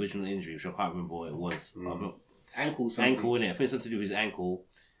for his original injury, which I can't remember what it was. Ankle, something. Ankle, innit? I think it's something to do with his ankle.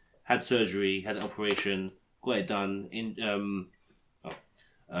 Had surgery, had an operation, got it done.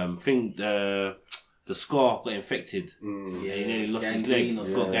 The scar got infected. Yeah, he nearly lost his leg. Gangrene or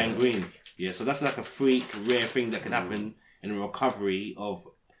He's got gangrene. Yeah, so that's like a freak, rare thing that can happen in a recovery of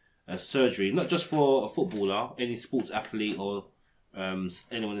a surgery. Not just for a footballer, any sports athlete or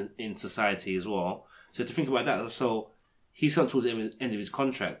anyone in society as well. So to think about that, so he's come towards the end of his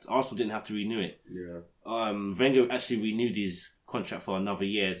contract. Arsenal didn't have to renew it. Yeah. Wenger actually renewed his contract for another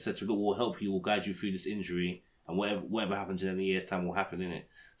year. Said to, look, we'll help you, we'll guide you through this injury, and whatever happens in a year's time will happen in it.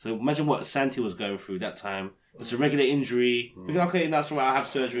 So imagine what Santi was going through that time. It's a regular injury. Thinking, okay, that's right. I have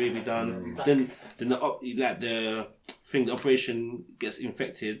surgery, be done. Then the operation gets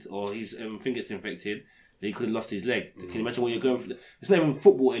infected, or his thing gets infected. Then he could have lost his leg. Can you imagine what you're going through? It's not even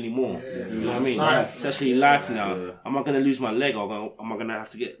football anymore. You know what I mean? Life. It's actually life now. Am I going to lose my leg, or am I going to have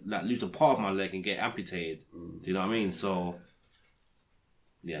to lose a part of my leg and get amputated? Do you know what I mean? So,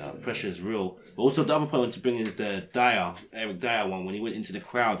 yeah, pressure is real. But also the other point I want to bring is the Eric Dyer one, when he went into the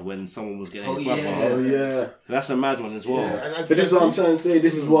crowd when someone was getting his brother. Oh yeah. That's a mad one as well. Yeah, But this is what I'm trying to say.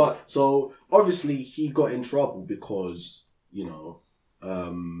 This is what. So obviously he got in trouble because you're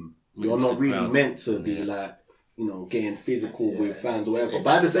not really meant to be like getting physical with fans or whatever.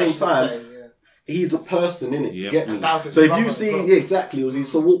 But at the same time, he's a person, innit? You get me? So if you see, exactly.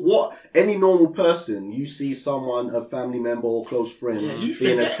 So what? Any normal person, you see someone, a family member or close friend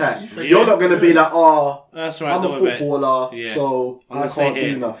being attacked, you're not going to be like, that's right. I'm a footballer, so I can't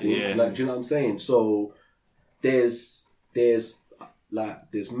do nothing. Yeah. Like, do you know what I'm saying? So there's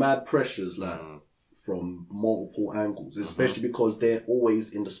mad pressures from multiple angles, especially because they're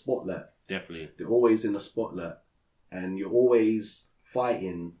always in the spotlight. Definitely. They're always in the spotlight, and you're always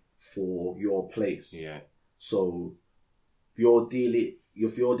fighting for your place. Yeah. So if you're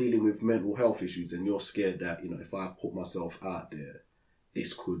dealing with mental health issues and you're scared that if I put myself out there,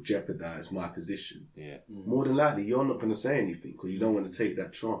 this could jeopardize my position. Yeah. More than likely, you're not going to say anything because you don't want to take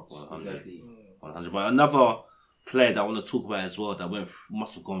that chance. 100. But another player that I want to talk about as well that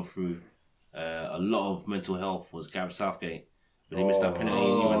must have gone through a lot of mental health was Gareth Southgate. When he missed that penalty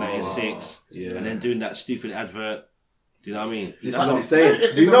in Euro 96, and then doing that stupid advert. Do you know what I mean? This is what I'm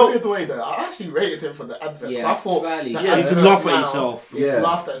saying. In a weird way, though, I actually rated him for the advert. Yeah, I thought slightly. the He advert could laugh at now himself. is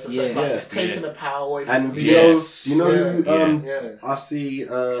laughed at. So it's like Yeah. it's taking the power away from And the do Yes. you know who? Yeah. I see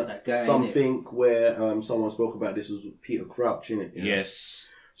That guy, something where someone spoke about this was Peter Crouch, innit? Yeah. Yes.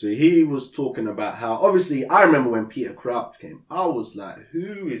 So he was talking about how, obviously, I remember when Peter Crouch came, I was like,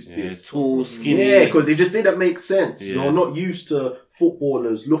 who is this? Tall, skinny. Yeah, because it just didn't make sense. Yeah. You're not used to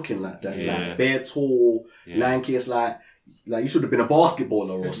footballers looking like that. Yeah. Like, bare tall, lanky. It's like you should have been a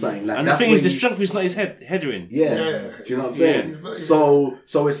basketballer or something. Like, And the that's thing is, where the strength is not his headering. Yeah. Yeah. Do you know what I'm Yeah. saying?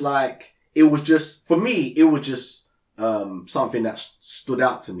 So it's like, it was just, for me, it was just something that stood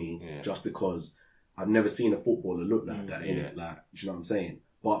out to me just because I've never seen a footballer look like that, innit? Like, do you know what I'm saying?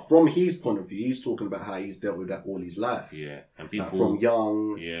 But from his point of view, he's talking about how he's dealt with that all his life. Yeah. And people. Like from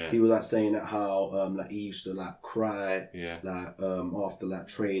young, Yeah. he was like saying that how he used to like cry after like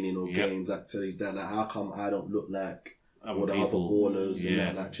training or Yep. games, like tell his dad like, how come I don't look like Other all the other people. ballers and Yeah.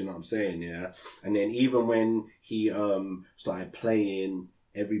 that, like, do you know what I'm saying? Yeah. And then even when he started playing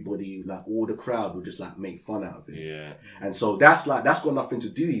everybody, like all the crowd would just like make fun out of it. Yeah. And so that's got nothing to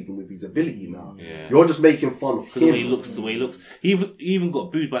do even with his ability now. Yeah. You're just making fun of him. The way he looks. He even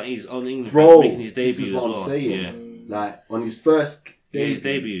got booed by his own England Bro, fans making his this debut is what as well. I'm saying. Yeah. Like on his first His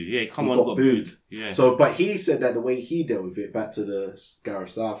debut. Yeah, come he on, got booed. Yeah. So, but he said that the way he dealt with it, back to the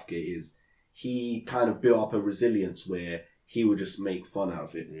Gareth Southgate, is he kind of built up a resilience where he would just make fun out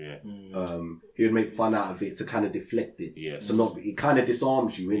of it. Yeah. He would make fun out of it to kind of deflect it. Yeah. So it kind of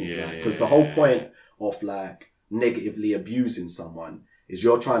disarms you, innit? Yeah, Because yeah, the whole yeah, point of like negatively abusing someone is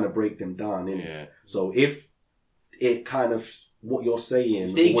you're trying to break them down, innit? Yeah. So if it kind of what you're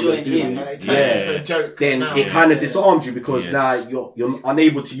saying, They or what you're joined doing, in. And they turn it into a joke. then now. it kind of disarms you because Yes. now you're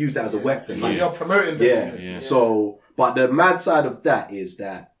unable to use that as a weapon. It's like Yeah. you're promoting them. Yeah. Yeah. So, but the mad side of that is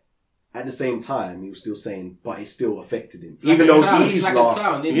that at the same time, he was still saying, but it still affected him. Like Even a though clown. he's It's like a laughing.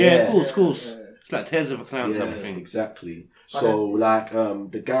 clown, isn't Yeah, it? of course. Yeah. It's like Tears of a Clown type of Yeah, thing. exactly. So, like,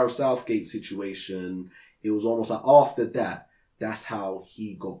 the Gareth Southgate situation, it was almost like after that, that's how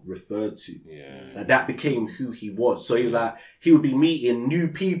he got referred to. Yeah. Like, that became who he was. So he was like, he would be meeting new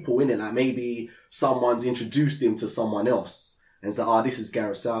people in it. Like maybe someone's introduced him to someone else. And it's like, this is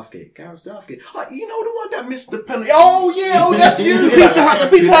Gareth Southgate. Gareth Southgate. You know the one that missed the penalty? Oh yeah, that's you. The Pizza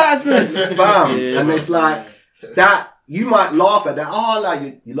Hut adverts. Fam. Yeah. And it's like, that, you might laugh at that.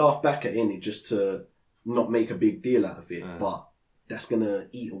 Like you laugh back at it just to not make a big deal out of it. But that's gonna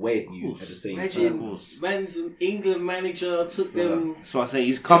eat away at you at the same time. Imagine man's England manager took them. So I say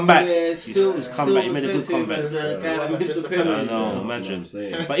he's come back. everywhere, still, He's come back. He made a good referred to comeback. as the guy that missed the I I penalty. know, I'm imagine.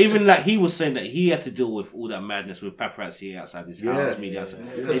 saying. But even like he was saying that he had to deal with all that madness with paparazzi outside his house, media outside.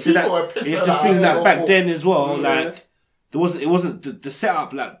 He said People were that pissed it's at the that. thing It's that back awful. then as well, like it wasn't the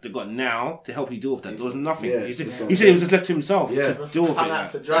setup like they got now to help you deal with that. There was nothing. Yeah, he said that's what he I'm said he was just left to himself Yeah. to deal with Hung it.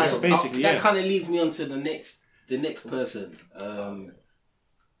 out to Like. dry. Basically, that yeah. kind of leads me on to the next person,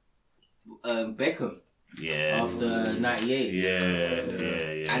 Beckham Yeah. after '98,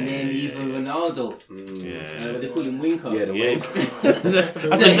 Yeah. and then even Ronaldo. Yeah. They call him Winker. Yeah, the Yeah. way.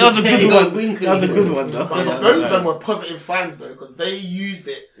 that was a There you good go, one. Winker. That was a good one though. But both of them were positive signs though, because they used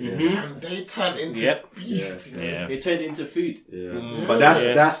it and they turned into Yep. beasts. Yeah. They turned into food. Yeah. But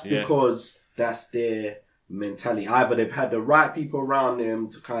that's Yeah. because that's their mentality. Either they've had the right people around them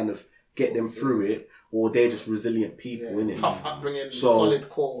to kind of get them through it, or they're just resilient people, innit? Tough upbringing, So- solid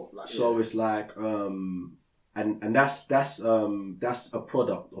core. Like, So it's like, and that's a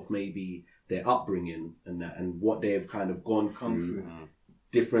product of maybe their upbringing and that, and what they've kind of gone through,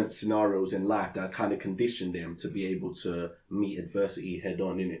 different scenarios in life that kind of conditioned them to be able to meet adversity head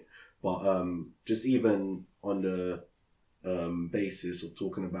on, innit? But just even on the basis of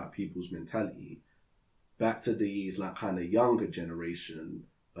talking about people's mentality, back to these like kind of younger generation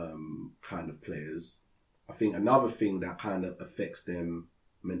kind of players, I think another thing that kind of affects them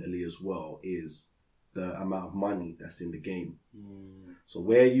mentally as well is the amount of money that's in the game. So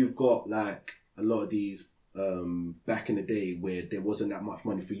where you've got like a lot of these back in the day where there wasn't that much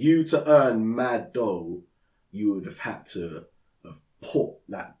money, for you to earn mad dough, you would have had to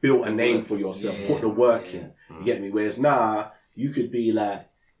have built a name for yourself, put the work in. You get me? Whereas now you could be like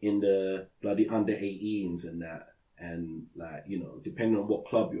in the bloody under 18s and that, and like, you know, depending on what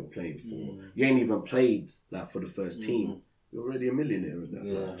club you're playing for, you ain't even played like for the first team. You're already a millionaire in that.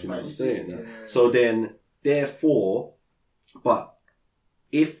 Like, do you know what I'm saying? Yeah. So then, therefore, but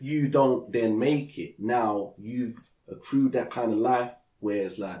if you don't then make it, now you've accrued that kind of life where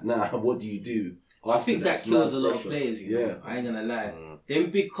it's like, nah, what do you do? I think that It's kills mad a lot of pressure. players, you know. Yeah. I ain't gonna lie. Them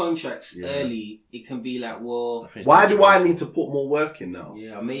big contracts early, it can be like, well, Why do I need to put more work in now?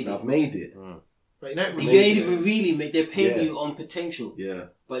 yeah, I made I've it. made it. But you don't You really- ain't even really make. They're paying Yeah. you on potential, Yeah,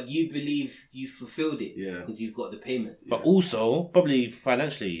 but you believe you fulfilled it Yeah. because you've got the payment. But also, probably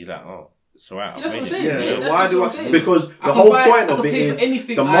financially, like, it's alright. Yeah, that's what I'm I've saying. made yeah. it. Yeah, that's Why do what I'm I? saying. Because I the can whole buy- point I of can it pay for is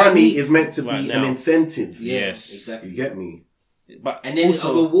anything the I money need. is meant to be Right an now. incentive. Yeah, Yes. exactly. You get me? But And then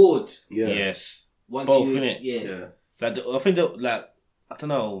also, a reward Yeah. yes. once Both, you, innit? yeah. Yeah. Like, I think that, like, I don't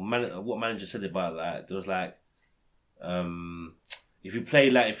know what manager said about that. There was like, if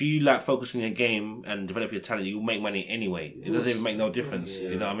you focus on your game and develop your talent, you'll make money anyway. It doesn't even make no difference.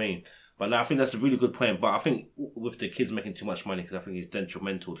 You know what I mean? But like, I think that's a really good point. But I think with the kids making too much money, because I think it's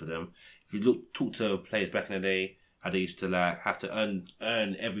detrimental to them. If you talk to players back in the day, how they used to like have to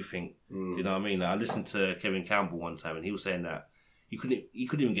earn everything. You know what I mean? Like, I listened to Kevin Campbell one time, and he was saying that you couldn't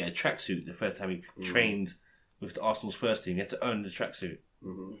even get a tracksuit the first time he trained with the Arsenal's first team. You had to earn the tracksuit.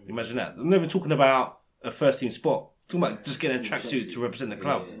 Imagine that. I'm never talking about a first team spot. I'm talking about just getting a tracksuit to represent the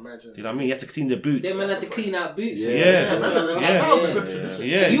club. Imagine. You know what I mean? You have to clean the boots. Them man had to clean out boots. Yeah. That was a good tradition.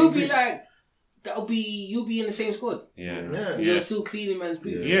 Yeah. You'll be like, you'll be in the same squad. Yeah. You're still cleaning man's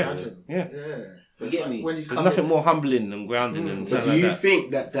boots. Yeah. Imagine. Yeah. So You it's get like me? when you There's come nothing in- more humbling than grounding and But something do you like that.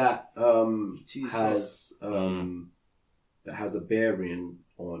 think that Too has that has a bearing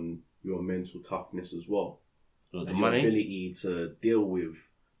on your mental toughness as well, Look, the and your money. ability to deal with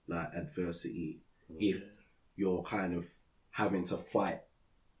like adversity if you're kind of having to fight?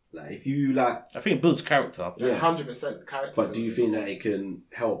 Like if you like, I think it builds character. Yeah. 100% character. but do you think that it can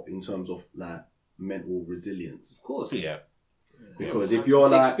help in terms of like mental resilience? Of course. Yeah. Because Yeah. if you're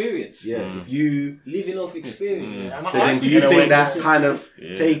It's like, experience. yeah, if you Living off experience. Yeah, and so I then actually do you in a think way that this is- kind of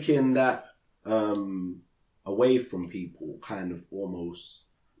Yeah. taking that away from people kind of almost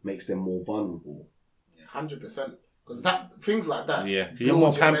makes them more vulnerable? 100%. Because that things like that. Yeah. 'Cause build you're more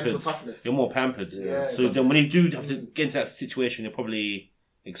your pampered. mental toughness. You're more pampered. Yeah, So that's- then when you do have to get into that situation, you're probably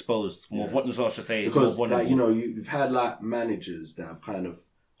exposed. More vulnerable, I should say. Because more like vulnerable. you've had like managers that have kind of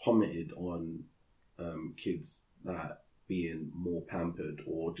commented on kids that being more pampered,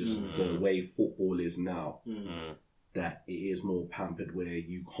 or just the way football is now, that it is more pampered where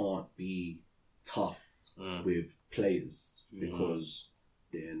you can't be tough with players because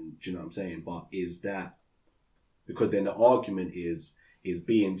then, do you know what I'm saying? But is that because then the argument is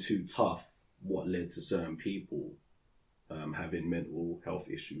being too tough what led to certain people having mental health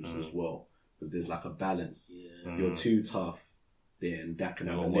issues as well? Because there's like a balance. If you're too tough, then that can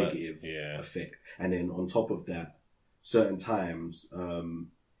have a It'll work. negative Yeah. effect. And then on top of that, certain times,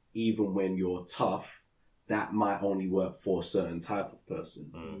 even when you're tough, that might only work for a certain type of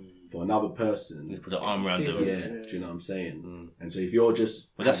person. For another person, You put the arm around them. yeah, do you know what I'm saying? And so if you're just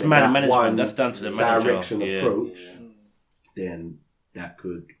But that's having man that management. one That's down to the manager. direction Yeah. approach, then that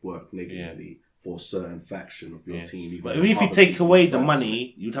could work negatively for a certain faction of your Yeah. team. But though even if you other take people away the fight.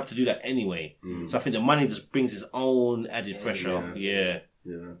 money, you'd have to do that anyway. So I think the money just brings its own added pressure. Yeah.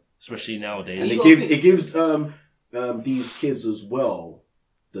 Yeah. Especially nowadays. And You it gotta gives these kids as well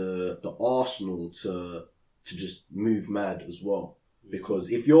the arsenal to just move mad as well.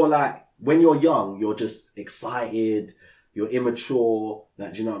 Because if you're like, when you're young, you're just excited, you're immature,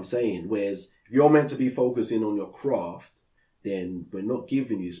 like, do you know what I'm saying? Whereas if you're meant to be focusing on your craft, then we're not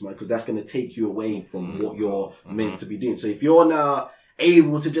giving you this money because that's going to take you away from what you're meant to be doing. So if you're now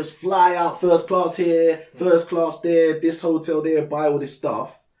able to just fly out first class here, first class there, this hotel there, buy all this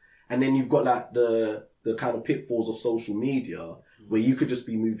stuff, and then you've got like the kind of pitfalls of social media where you could just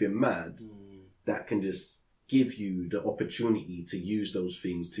be moving mad, that can just give you the opportunity to use those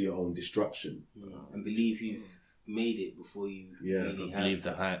things to your own destruction. And believe you've made it before you really have. Believe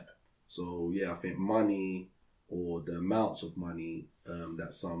the hype. So yeah, I think money, or the amounts of money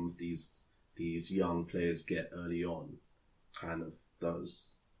that some of these young players get early on, kind of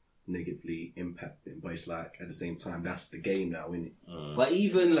does negatively impact them. But it's like at the same time, that's the game now, isn't it? But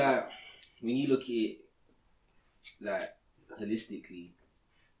even like when you look at it like holistically,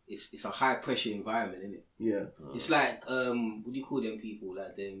 it's a high pressure environment, isn't it? Yeah. It's like what do you call them people?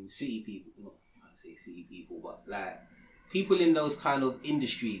 Like them city people. Not I say city people, but like people in those kind of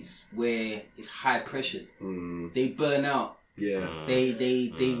industries where it's high pressure. They burn out. Yeah. They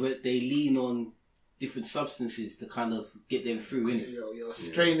lean on different substances to kind of get them through, So innit? you're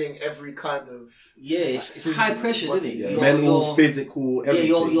straining every kind of... Yeah, it's high pressure, isn't it? Yeah. Mental, physical, everything.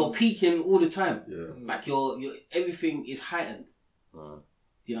 Yeah, you're peaking all the time. Yeah. Like your everything is heightened.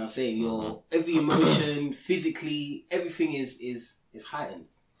 You know what I'm saying? Your every emotion, physically, everything is heightened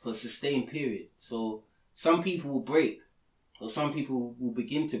for a sustained period. So some people will break, or some people will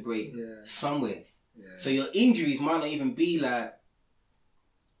begin to break somewhere. Yeah. So your injuries might not even be like,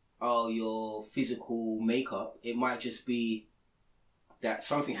 oh, your physical makeup. It might just be that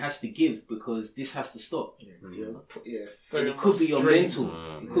something has to give because this has to stop. Yeah, 'cause so And it could be your strain.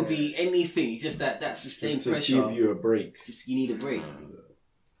 mental. It could be anything. Just that sustained Just to pressure. give you a break. Just you need a break.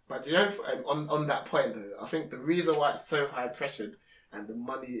 But you know, on that point though, I think the reason why it's so high pressured and the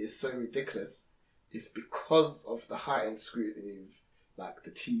money is so ridiculous is because of the heightened scrutiny of like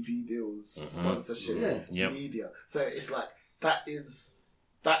the TV deals, sponsorship, media. So it's like that is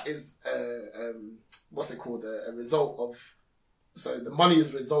what's it called? A result of. So the money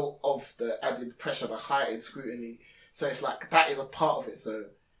is a result of the added pressure, the heightened scrutiny. So it's like that is a part of it. So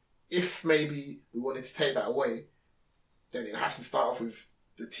if maybe we wanted to take that away, then it has to start off with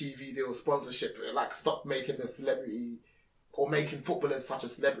the TV deal, sponsorship. Like stop making the celebrity or making footballers such a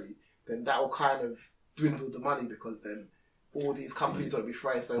celebrity. Then that will kind of dwindle the money because then all these companies will be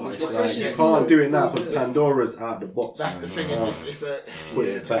throwing so much money. Like, you can't do it now because Pandora's out the box. That's man. the thing. It's a Put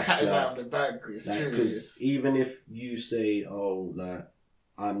the it back, cat is like- out of the bag. It's true. Because even if you say, oh, like,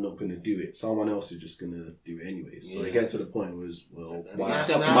 I'm not going to do it. Someone else is just going to do it anyways. So Yeah. they get to the point where, well, why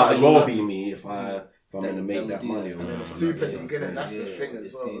Now- might as well now- be me if I'm going to make that money. Or And then whatever. the Super Like, League, yeah, innit? That's yeah, the thing as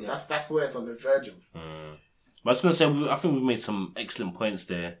just well. do that. That's where it's on the verge of. But I was going to say, I think we've made some excellent points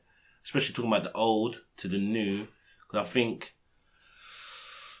there, especially talking about the old to the new. Because I think,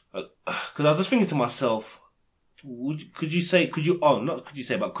 because I was just thinking to myself, could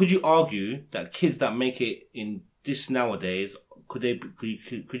you argue that kids that make it in this nowadays, could you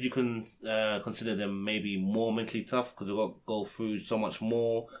consider them maybe more mentally tough because they got to go through so much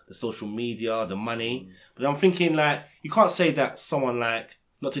more, the social media, the money. But I'm thinking like, you can't say that someone like,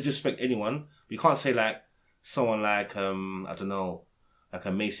 not to disrespect anyone, but you can't say like someone like, I don't know, like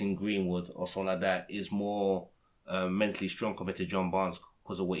a Mason Greenwood or someone like that is more mentally strong compared to John Barnes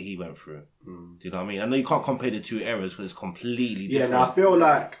because of what he went through. Do you know what I mean? I know you can't compare the two eras because it's completely Yeah, different. and I feel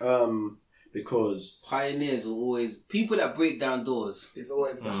like because Pioneers are always people that break down doors. It's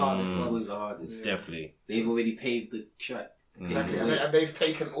always the hardest one. Always the hardest. Yeah. Definitely. They've already paved the track. Exactly. Yeah. And they've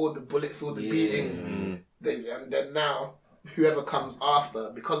taken all the bullets, all the Yeah. beatings. Mm. And then now, whoever comes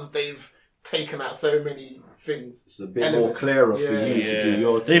after, because they've taken out so many things. it's a bit Elements. more clearer for Yeah. you to do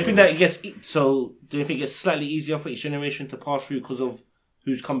your Do you thing. think that it gets do you think it's slightly easier for each generation to pass through because of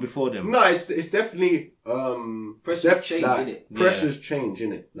who's come before them? No, it's definitely Pressures change, like, innit? pressures change,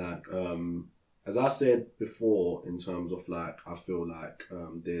 innit? Like as I said before, in terms of like, I feel like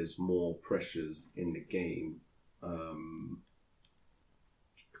there's more pressures in the game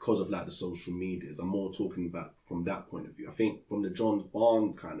because of like the social medias. I'm more talking about from that point of view. I think from the John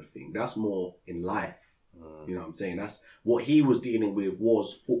Barnes kind of thing, that's more in life. You know what I'm saying? That's what he was dealing with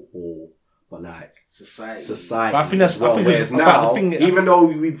was football, but like Society. society. But I think that's- as well. I think it's Whereas about now, the thing- even though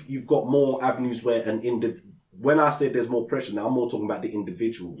you've got more avenues where when I say there's more pressure now, I'm more talking about the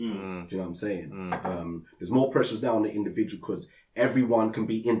individual. Do you know what I'm saying? There's more pressures now on the individual because everyone can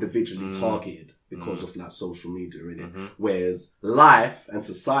be individually targeted because of like social media, innit? Whereas life and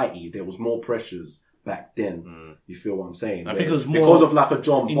society, there was more pressures back then. You feel what I'm saying? I think it was more because of like a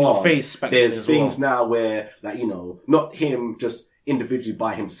John in your Barnes, face back there's then as things well. now where like, you know, not him just individually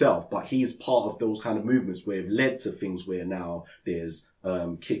by himself, but he's part of those kind of movements where have led to things where now there's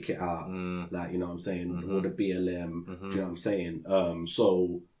Kick It Out, like, you know what I'm saying, or the BLM, do you know what I'm saying?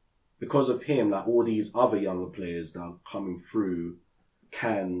 So because of him, like all these other younger players that are coming through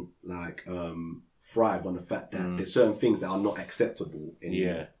can like thrive on the fact that there's certain things that are not acceptable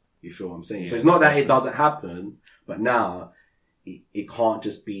anymore. Yeah. You feel what I'm saying? Yeah, So it's not that it doesn't happen, but now it can't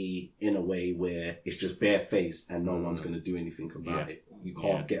just be in a way where it's just barefaced and no one's going to do anything about it. You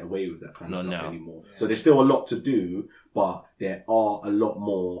can't get away with that kind of Not stuff now. anymore. So there's still a lot to do, but there are a lot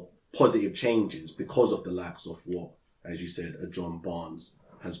more positive changes because of the likes of what, as you said, a John Barnes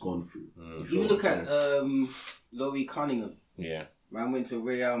has gone through. You feel You what look I'm at saying? Laurie Cunningham. Yeah. Man went to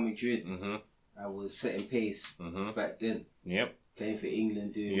Real Madrid Mm-hmm. and was setting pace back then, Yep. playing for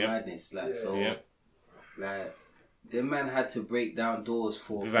England, doing Yep. madness. Like Yeah. so, Yep. like the man had to break down doors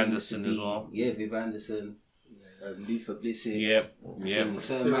for Viv things Anderson to be, as well. Yeah, Viv Anderson, Luther Blissett. Yep. Yep. And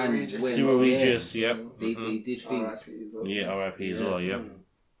certain Cyril man Regis. went- Cyril yeah, Regis. Yep. They did things. RIP as well. Yeah. R.I.P. as well. Yep.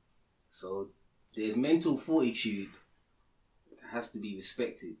 So there's mental fortitude that has to be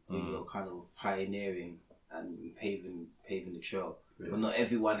respected when you're kind of pioneering and paving the trail. But not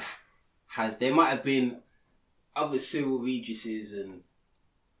everyone has. There might have been other Cyril Regises and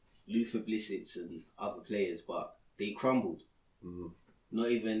Luther Blissett's and other players, but they crumbled. Not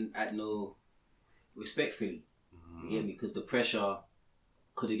even at no respectfully. You get me? Because the pressure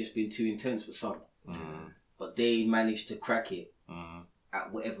could have just been too intense for some. But they managed to crack it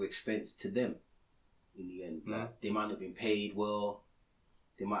at whatever expense to them in the end. Like, they might not have been paid well,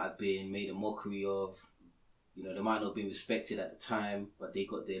 they might have been made a mockery of, you know, they might not have been respected at the time, but they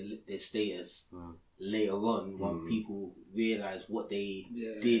got their status later on when people realised what they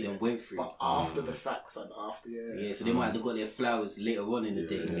did and went through. But after the facts and after, Yeah, so they might have got their flowers later on in the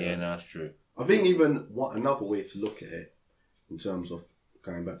day. Yeah. No, that's true. I think even another way to look at it, in terms of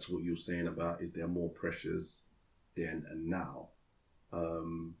going back to what you were saying about is there more pressures then and now.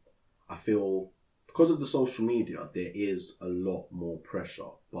 I feel because of the social media, there is a lot more pressure.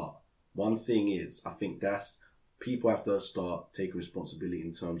 But one thing is, I think that's people have to start taking responsibility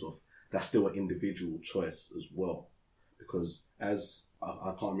in terms of that's still an individual choice as well. Because as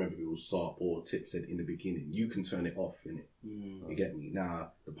I can't remember if it was Sarp or Tip said in the beginning, you can turn it off, innit? You get me?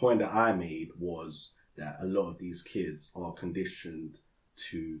 Now, the point that I made was that a lot of these kids are conditioned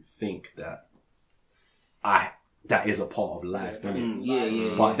to think that that is a part of life, innit?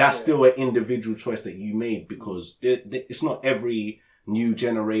 Yeah. But that's still an individual choice that you made because it's not every new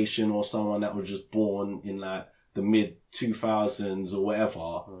generation or someone that was just born in like the mid 2000s or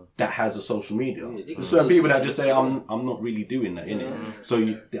whatever that has a social media. Yeah, There's certain people that just say, I'm not really doing that, innit? So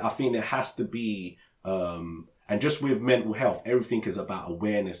I think there has to be, and just with mental health, everything is about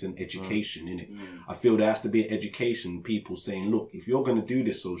awareness and education, innit? I feel there has to be an education, people saying, look, if you're going to do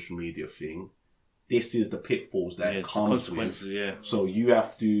this social media thing, this is the pitfalls that it comes with. Yeah. So you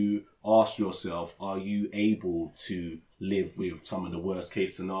have to ask yourself, are you able to live with some of the worst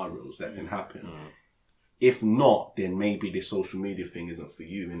case scenarios that can happen? If not, then maybe this social media thing isn't for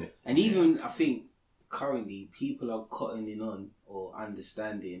you, innit? And even, I think, currently, people are cottoning on or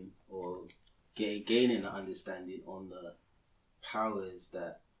understanding or gaining an understanding on the powers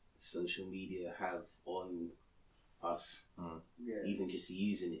that social media have on us, even just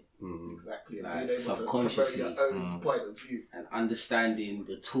using it. Exactly. And Like, being able to promote subconsciously. your own point of view. And understanding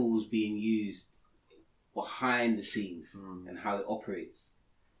the tools being used behind the scenes and how it operates,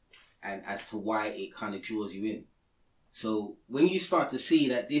 and as to why it kind of draws you in. So when you start to see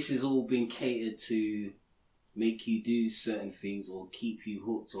that this has all been catered to make you do certain things or keep you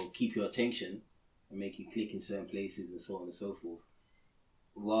hooked or keep your attention and make you click in certain places and so on and so forth,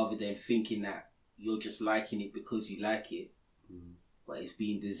 rather than thinking that you're just liking it because you like it, but it's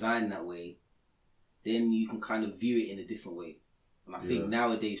being designed that way, then you can kind of view it in a different way. And I think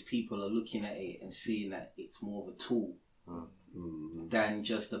nowadays people are looking at it and seeing that it's more of a tool than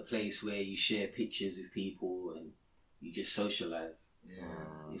just a place where you share pictures with people and you just socialize.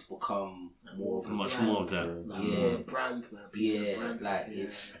 It's become more of a Much brand. more of that. Like more of a brand now. Yeah, Brand. like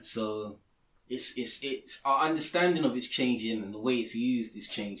it's our understanding of it's changing and the way it's used is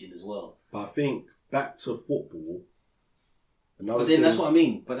changing as well. But I think back to football. But then that's what I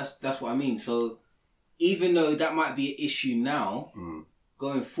mean. But that's what I mean. So even though that might be an issue now,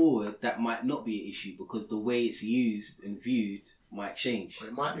 going forward, that might not be an issue because the way it's used and viewed might change. Or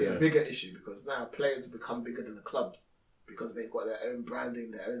it might be a bigger issue because now players become bigger than the clubs because they've got their own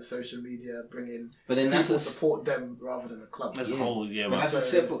branding, their own social media, bringing But then people that's support them rather than the club. That's a whole, but that's a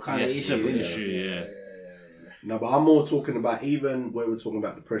separate kind of issue. Separate isn't it? issue, yeah. No, but I'm more talking about even when we're talking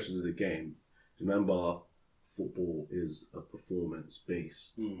about the pressures of the game. Remember, football is a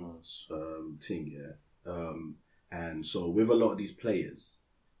performance-based thing, and so with a lot of these players,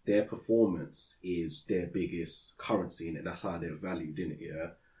 their performance is their biggest currency in it. That's how they're valued in it,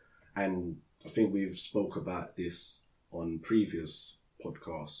 And I think we've spoke about this on previous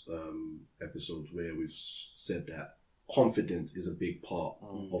podcast episodes where we've said that confidence is a big part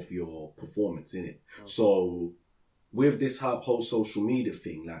of your performance in it. So with this whole social media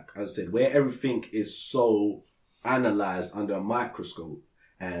thing, like as I said, where everything is so analysed under a microscope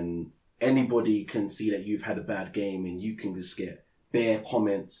and anybody can see that you've had a bad game and you can just get bare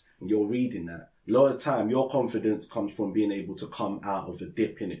comments and you're reading that. A lot of the time, your confidence comes from being able to come out of a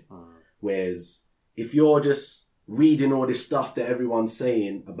dip in it. Whereas if you're just reading all this stuff that everyone's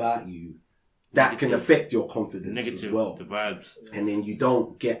saying about you, that can affect your confidence as well. The vibes. And then you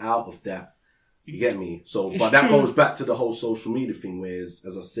don't get out of that. You get me? So, It's but that true. goes back to the whole social media thing, whereas,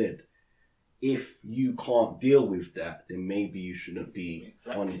 as I said, if you can't deal with that, then maybe you shouldn't be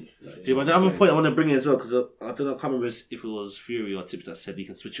on it. Like, Yeah, but the other point I want to bring in as well, because I don't know, I can't remember if it was Fury or Tips that said you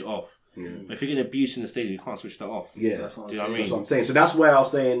can switch it off. But if you're getting abuse in the stadium, you can't switch that off. Yeah, That's what I'm Do you know what I saying. that's mean? what I'm saying. So that's where I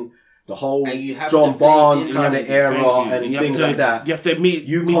was saying the whole And you have John to play Barnes in- kind of era and You have things to- like that. You have to meet.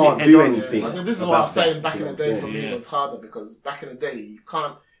 You meet can't it do head on. anything. But this is what about I was saying that. back in the day for me Yeah. was harder because back in the day you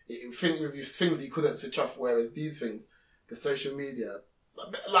can't think with things that you couldn't switch off, whereas these things, the social media,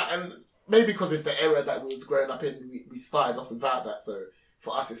 like, and maybe because it's the era that we was growing up in, we started off without that, so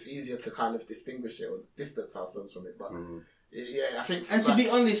for us it's easier to kind of distinguish it or distance ourselves from it. But yeah, I think. And to be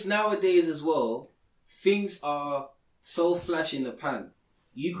honest, nowadays as well, things are so flash in the pan.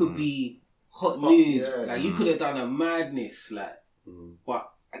 You could be hot news, yeah. like you could have done a madness, like,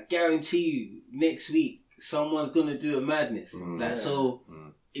 but I guarantee you, next week someone's gonna do a madness, like so.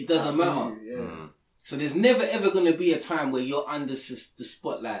 It doesn't matter. So there's never ever gonna be a time where you're under the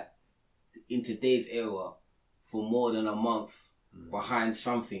spotlight in today's era for more than a month behind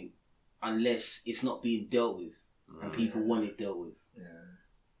something, unless it's not being dealt with and people want it dealt with.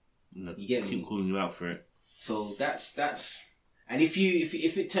 You get Keep me? calling you out for it. So that's and if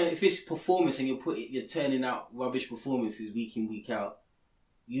it's performance and you're turning out rubbish performances week in week out,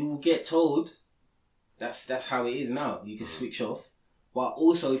 you will get told that's how it is now. You can switch off. But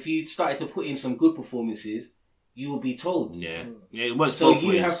also if you started to put in some good performances, you will be told. Yeah, it works So both you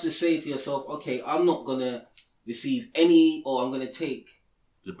ways. have to say to yourself, okay, I'm not gonna receive any, or I'm gonna take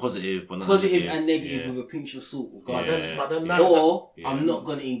The positive, but not positive negative. and negative Yeah. with a pinch of salt, But regardless. then, but then now, Or Yeah. I'm not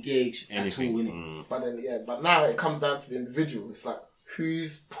gonna engage Anything. at all in it. but now it comes down to the individual. It's like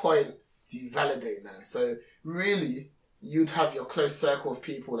whose point do you validate now? So really, you'd have your close circle of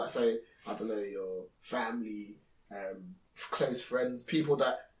people that say, I don't know, your family, close friends, people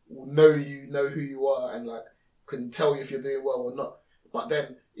that will know who you are, and like can tell you if you're doing well or not. But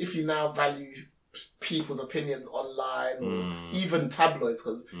then, if you now value people's opinions online, or even tabloids,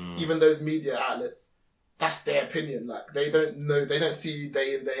 because even those media outlets, that's their opinion. Like they don't see you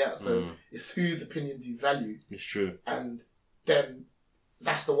day in, day out. So it's whose opinion do you value? It's true. And then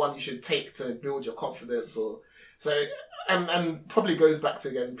that's the one you should take to build your confidence, or so. And probably goes back to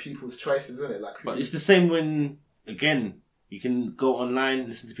again people's choices, isn't it? Like, But it's the same when again you can go online,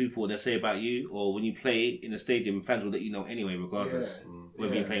 listen to people what they say about you, or when you play in the stadium, fans will let you know anyway, regardless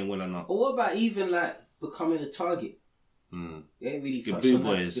whether you're playing well or not. But what about even like becoming a target? They ain't really The touched boo on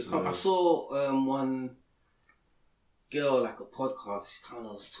boys. that. I saw one girl, like a podcast, she kind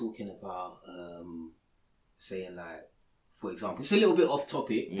of was talking about saying like, for example, it's a little bit off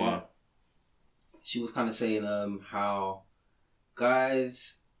topic, but she was kind of saying how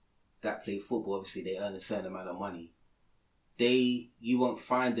guys that play football, obviously they earn a certain amount of money. You won't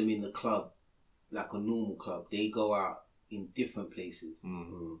find them in the club like a normal club. They go out in different places.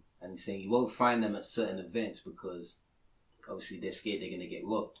 And saying you won't find them at certain events because obviously they're scared they're going to get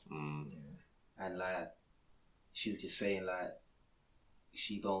robbed. And like, she was just saying like,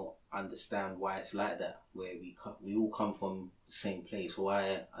 she don't understand why it's like that, where we all come from the same place.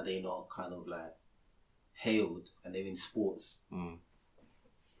 Why are they not kind of like hailed, and they're in sports?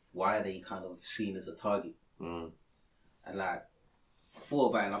 Why are they kind of seen as a target? And like, I thought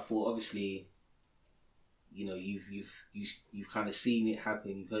about it, and I thought, obviously, you know, you've kind of seen it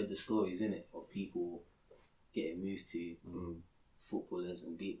happen. You've heard the stories, innit, of people getting moved to footballers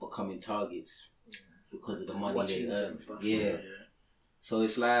and becoming targets because of the money they earn. And stuff. Yeah. So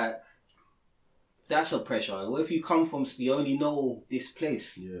it's like, that's a pressure. What if you come from, you only know this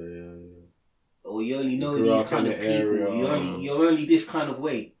place? Or you only know these kind of people. You're only this kind of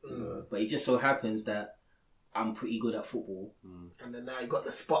way. But it just so happens that I'm pretty good at football. And then now you got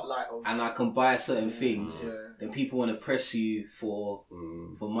the spotlight of... And I can buy certain things. Yeah. Then people want to press you for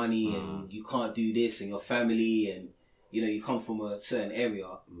money, and you can't do this, and your family, and you know, you come from a certain area,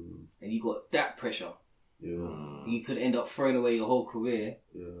 and you got that pressure. You could end up throwing away your whole career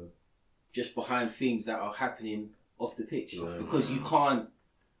just behind things that are happening off the pitch. Because you can't,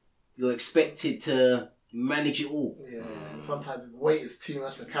 you're expected to manage it all. Yeah. Sometimes the weight is too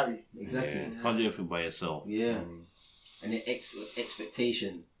much to carry. Exactly. Can't do everything by yourself. And the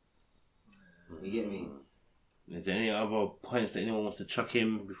expectation. You get me? Is there any other points that anyone wants to chuck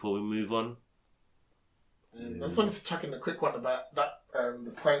in before we move on? I just wanted to chuck in a quick one about that,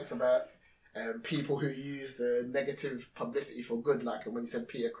 the points about people who use the negative publicity for good, like when you said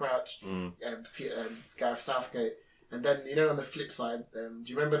Peter Crouch, Gareth Southgate. And then, you know, on the flip side, do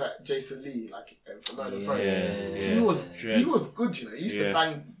you remember that Jason Lee, like, from Nottingham Forest? He was good, you know. He used to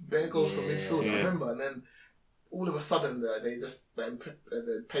bang bare goals from midfield, I remember. And then all of a sudden,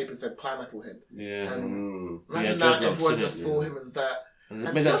 the paper said Pineapple Head. And imagine that everyone just saw him as that. And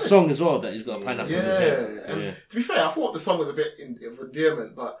there's been that song as well, that he's got a pineapple in his head. And to be fair, I thought the song was a bit of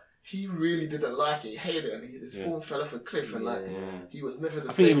endearment, but he really didn't like it. He hated it, and his form fell off a cliff, and he was never the same.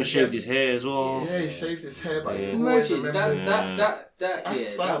 I think he even shaved his hair as well. Yeah, he shaved his hair, but he imagine always remembered.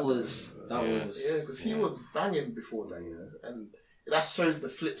 that was because he was banging before that, you know, and that shows the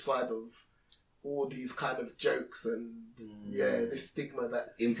flip side of all these kind of jokes and this stigma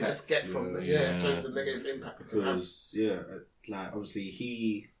that you can just get from it shows the negative impact. Because like obviously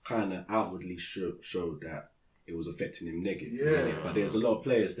he kind of outwardly showed that it was affecting him negatively. But there's a lot of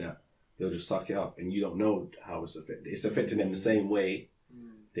players that they'll just suck it up, and you don't know how it's affecting. It's affecting them the same way.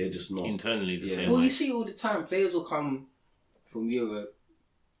 They're just not internally the same way. Well, you see all the time, players will come from Europe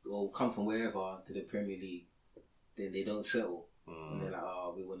or come from wherever to the Premier League, then they don't settle. And they're like,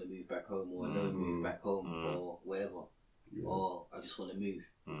 oh, we want to move back home, or I don't move back home, or whatever. Or I just want to move.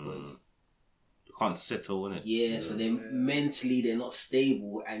 Because you can't settle, innit? Yeah, so then mentally they're not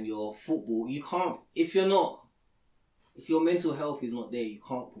stable, and your football, you can't, if your mental health is not there, you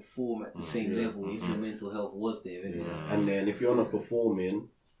can't perform at the same level if your mental health was there, innit? And then if you're not performing,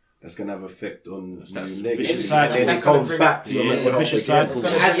 that's going to have effect on you vicious negatively. cycle. And then it comes back to your mental health vicious again.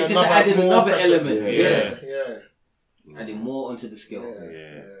 cycle. It's just adding another element. Yeah. Adding more onto the scale.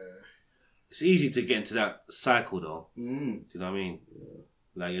 It's easy to get into that cycle though. Do you know what I mean?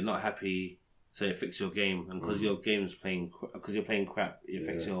 Like you're not happy, so it affects your game, and because your game's because you're playing crap, it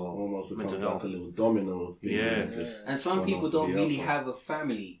affects your almost mental becomes health. like a little domino thing. Just and some people don't really have a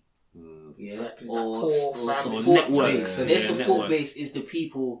family. Exactly. Or That core family support network. base. So their support base is the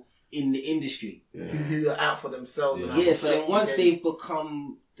people in the industry. who are out for themselves. And Yeah, have so a then personal once gain. they've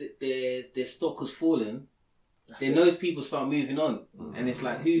become, their stock has fallen, then those people start moving on. And it's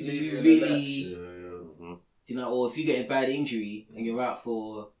like, who do Leave you you in really, the you know, or if you get a bad injury and you're out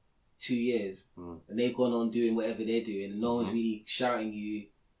for 2 years and they've gone on doing whatever they're doing and no one's really shouting you,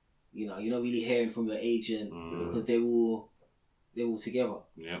 you know, you're not really hearing from your agent because they're all together.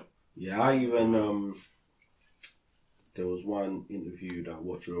 Yeah. Yeah, I even there was one interview that I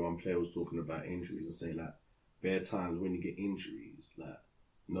watched where one player was talking about injuries and saying like, bare times when you get injuries, like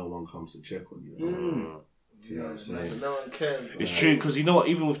no one comes to check on you. You know what I'm saying? No one cares. It's true, because you know what,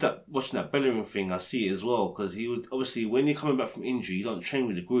 even with that, watching that Bellerin thing, I see it as well, because he would, obviously, when you're coming back from injury, you don't train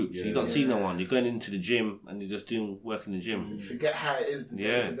with the group, so you don't see no one. You're going into the gym and you're just doing work in the gym. You forget how it is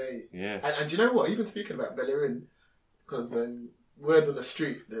day to day. Yeah. And do you know what? Even speaking about Bellerin, because word on the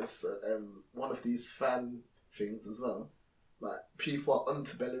street, there's one of these fan things as well. Like, people are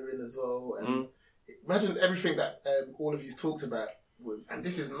onto Bellerin as well. And imagine everything that all of you talked about with, and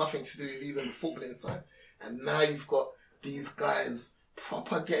this is nothing to do with even the footballing side. And now you've got these guys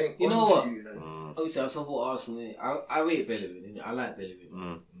proper getting onto you. You know? Obviously, I support Arsenal. I rate Bellerin. I like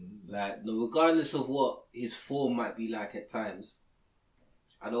Bellerin. Like, regardless of what his form might be like at times,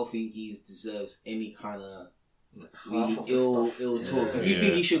 I don't think he deserves any kind of really ill talk. If you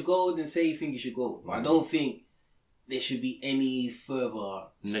think he should go, then say you think he should go. But I don't think there should be any further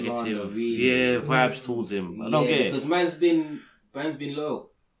slander, Negative, really. vibes towards him. I don't get it. Because man's been loyal.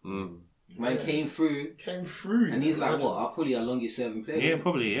 Man came through, and he's like, what? I'm probably our longest serving player. Yeah,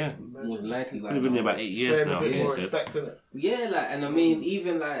 probably, yeah. More than likely. Like, Probably been there about 8 years Showing now. a bit Yeah, more so- respect, innit? Yeah, like, and I mean,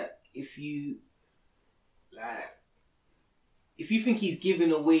 even like, if you think he's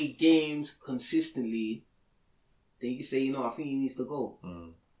giving away games consistently, then you can say, you know, I think he needs to go.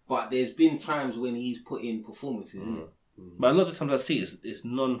 But there's been times when he's put in performances, isn't it? But a lot of the times I see it's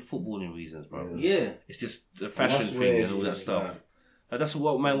non-footballing reasons, bro. Yeah. It's just the fashion thing and all that stuff. Like, that's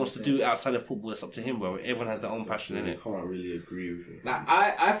what man wants to do outside of football. That's up to him, bro. Everyone has their own passion in I it. can't really agree with it. Like,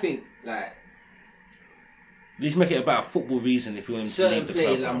 I think, like, At least make it about a football reason if you want him to certain leave the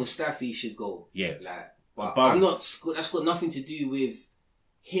players club. like bro. Mustafi should go. Yeah. Like, but Above. I'm not. That's got nothing to do with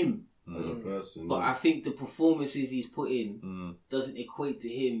him. As a person, But I think the performances he's put in doesn't equate to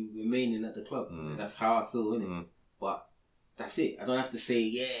him remaining at the club. That's how I feel, innit? But that's it. I don't have to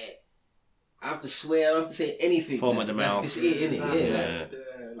say, I have to swear. I don't have to say anything. Foam at the mouth. That's just it,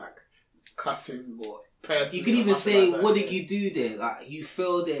 innit? Like cuss him or person. You could even say, what did you do there? Like, you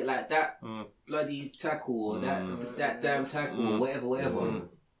fell there, like that bloody tackle or that damn tackle or whatever.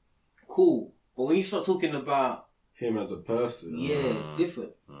 Cool. But when you start talking about him as a person, it's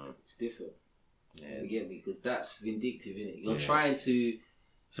different. It's different. Yeah, you get me? Because that's vindictive, innit? You're trying to.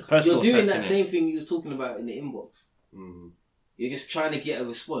 It's a personal You're doing attack, that innit? same thing you was talking about in the inbox. You're just trying to get a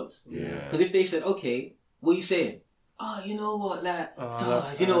response. Yeah. Because if they said, okay, what are you saying? Oh, you know what, like,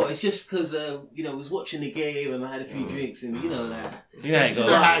 you know, it's just because, you know, I was watching the game and I had a few drinks and, you know, like. You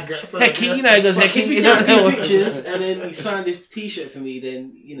know how it goes. Hecky, you know how it goes, But Hecky. if you You take a few know pictures and then you sign this t-shirt for me,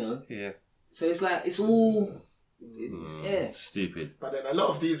 then, you know. Yeah. So it's like, it's all. It's, Stupid. But then a lot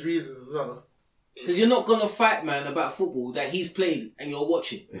of these reasons as well. Because you're not going to fight, man, about football that he's played and you're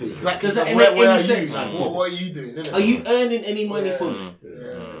watching. Exactly. Does that Because make where any are sense? you? Like, what are you doing? Innit? Are you earning any money from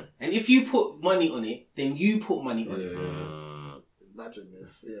it? Yeah. And if you put money on it, then you put money on it. Imagine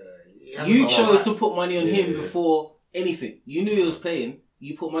this. Yeah. You chose to put money on him before anything. You knew he was playing.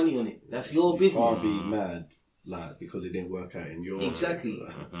 You put money on it. That's your you business. can't be mad like because it didn't work out in your Exactly.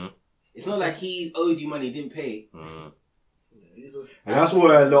 It's not like he owed you money, didn't pay. And that's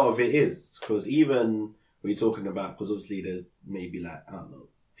where a lot of it is, because even we're talking about, because obviously there's maybe like, I don't know,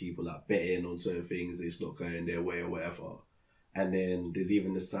 people like betting on certain things, it's not going their way or whatever. And then there's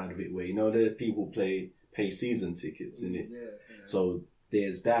even the side of it where, you know, the people pay season tickets in it. So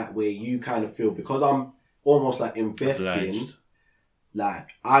there's that where you kind of feel, because I'm almost like investing, Obliged. like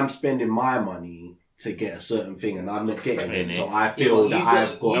I'm spending my money to get a certain thing and I'm not getting it. So I Yeah, feel but that you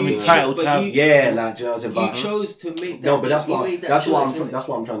I've got, I'm entitled to have. like, do you know what I'm saying? You But chose to make that. no, but that's you what made that that's what choice, I'm innit? that's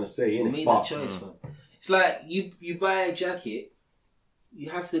what I'm trying to say, You innit? made But that choice, man. It's like you buy a jacket,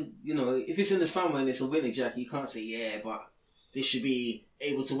 you have to, you know, if it's in the summer and it's a winter jacket, you can't say, yeah, but this should be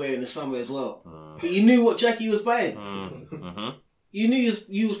able to wear in the summer as well. But you knew what jacket you was buying. You knew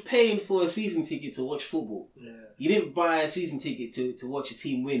you was paying for a season ticket to watch football. You didn't buy a season ticket to watch a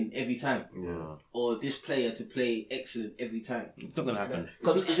team win every time. Or this player to play excellent every time. It's not going to happen.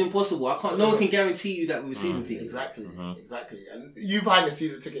 It's impossible. No one can guarantee you that with a season ticket. Exactly. And you buying a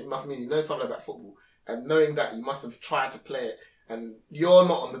season ticket must mean you know something about football. And knowing that, you must have tried to play it. And you're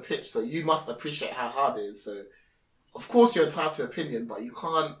not on the pitch, so you must appreciate how hard it is. So, of course, you're entitled to opinion, but you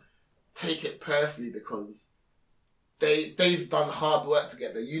can't take it personally because they've done hard work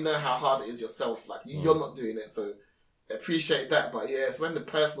together. You know how hard it is yourself. Like you're not doing it, so appreciate that. But yeah, it's when the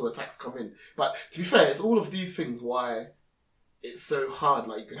personal attacks come in. But to be fair, it's all of these things why it's so hard.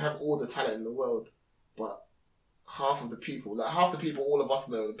 Like you can have all the talent in the world, but half the people all of us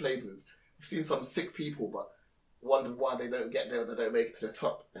know and played with, we've seen some sick people, but wonder why they don't get there, or they don't make it to the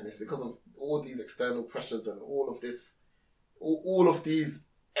top, and it's because of all these external pressures and all of these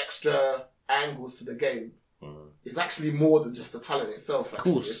extra angles to the game. It's actually more than just the talent itself.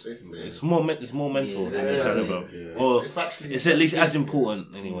 Actually. Of course, it's more mental than the Yeah. talent, bro. Yeah. Or It's actually it's at least as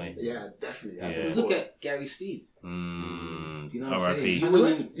important anyway. Yeah, definitely. Yeah. Just look at Gary Speed. Do you know what I'm R.I.P. saying? And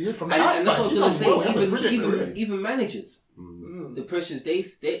listen, yeah, from the And outside, that's what I was he gonna done say. well. He had a brilliant career. Even managers, the pressures they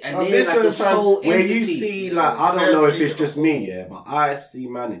and Oh, they're there's like a certain sole times where entity. you see, like, I don't know if it's just me, yeah, but I see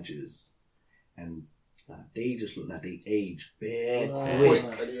managers and like, they just look like they age bare quick.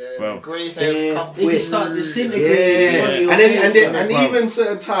 Bro. The grey Bare hairs come They can quick. start disintegrating in front of Yeah, your and face, then man. and even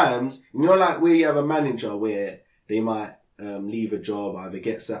certain times, you know, like where you have a manager where they might leave a job, either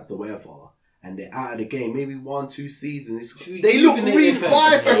get sacked or whatever, and they're out of the game, maybe 1-2 seasons. They look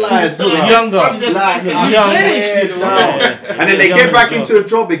revitalized, bro. Younger. Like, Young. yeah, down. And then they Young get back as into a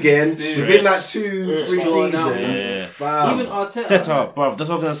job again within like Stress. 2-3 Drawn out. seasons. Yeah. Fam. Even Arteta. Set up, bro. That's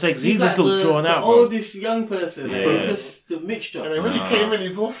what I'm gonna say because he just like looked drawn the out, bro. oldest young person. Yeah. It's just the mixture. And then when he came in,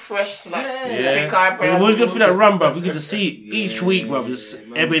 he's all fresh, like Yeah. thick eyebrows. When we go through that run, bro, we get to see each week, bro, just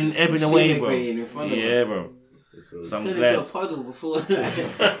man, ebbing just away, bro. disintegrating in front of Yeah, us. bro. So I'm Turn glad. into a puddle before. Good.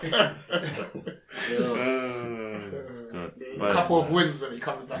 A couple of wins and he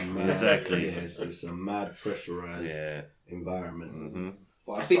comes back. Exactly. Yeah, it's a mad pressurized Yeah. environment. Mm-hmm.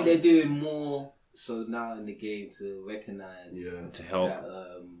 But I think they're doing more so now in the game to recognise To help.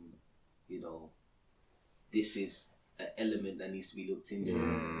 that this is an element that needs to be looked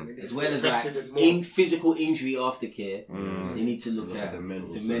into. As well as like physical injury aftercare, they need to look at the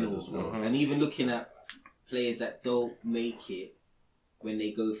mental the side mental as well. and even looking at players that don't make it when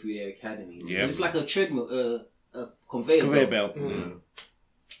they go through their academy. Yeah. It's like a treadmill, a conveyor Conveyor belt. belt.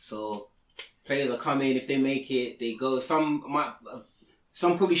 So players are coming. If they make it, they go. Some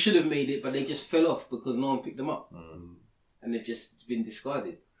probably should have made it, but they just fell off because no one picked them up, and they've just been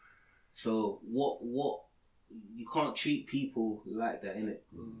discarded. So what you can't treat people like that, innit?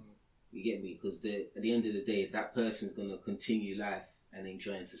 You get me? Because at the end of the day, that person's gonna continue life and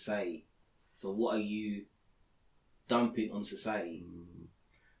enjoying society. So what are you dumping on society?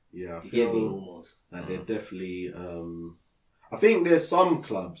 Yeah, I You get me feel almost. like they're definitely. I think there's some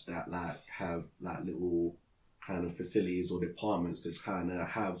clubs that like have like little kind of facilities or departments that kind of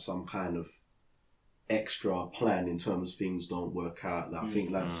have some kind of extra plan in terms of things don't work out. Like, I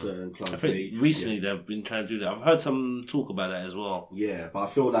think like certain clubs. I think recently they've been trying to do that. I've heard some talk about that as well. Yeah, but I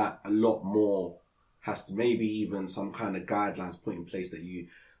feel like a lot more has to, maybe even some kind of guidelines put in place that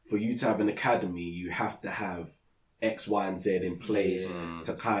for you to have an academy, you have to have X, Y, and Z in place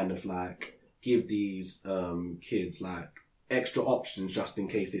to kind of like give these kids like extra options just in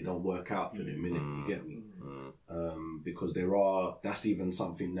case it don't work out for them, innit? You get me? Because that's even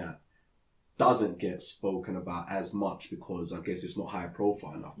something that doesn't get spoken about as much because I guess it's not high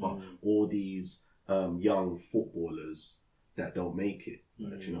profile enough. But all these young footballers that don't make it,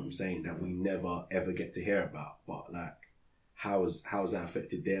 like, you know what I'm saying, that we never ever get to hear about. But like, how's that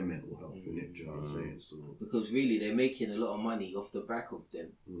affected their mental health? Innit? Do you know what I'm saying? So Because really, they're making a lot of money off the back of them,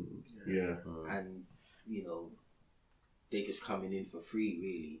 yeah, and they're just coming in for free,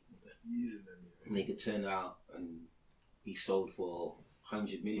 really. Just using them. And they could turn out and be sold for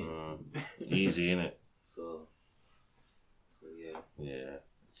 100 million. Easy, innit? So yeah. Yeah.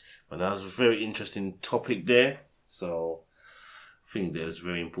 But that was a very interesting topic there. So I think that it's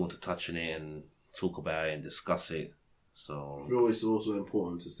very important to touch on it and talk about it and discuss it. So I feel it's also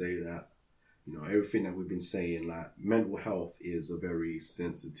important to say that, you know, everything that we've been saying, like, mental health is a very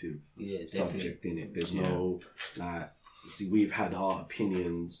sensitive subject in it. There's no, like, see, we've had our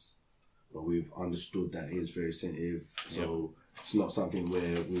opinions, but we've understood that it is very sensitive. So it's not something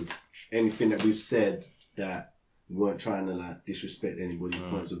where anything that we've said that we weren't trying to, like, disrespect anybody's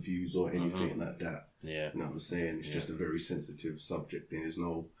points of views or anything like that. Yeah. You know what I'm saying? It's just a very sensitive subject, and there's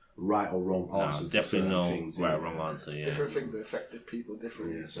no right or wrong answers to definitely certain no things. right or wrong answer, yeah. Different things have affected people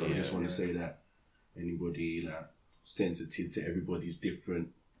differently. Yeah, so I just want to say that anybody like sensitive to everybody's different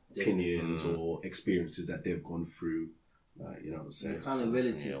opinions or experiences that they've gone through, you know what I'm saying? It's kind of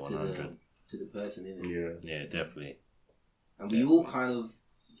relative Yeah, 100. to the person, isn't it? Yeah, Yeah, definitely. And we all kind of,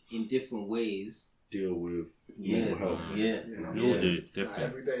 in different ways, deal with Yeah, mental health. yeah. You know what I'm We all saying? do, Like definitely.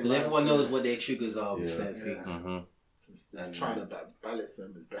 everyday Because life, everyone so- knows what their triggers are with Yeah. certain things. Mm-hmm. Just trying to balance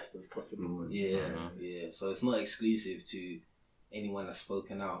them as best as possible. Yeah. So it's not exclusive to anyone that's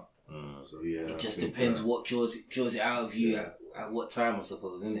spoken out. So yeah, it just depends what draws it out of you at what time, I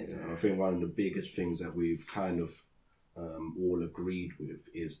suppose, isn't it? Yeah, I think one of the biggest things that we've kind of all agreed with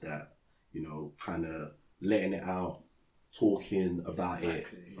is that, you know, kind of letting it out, talking about it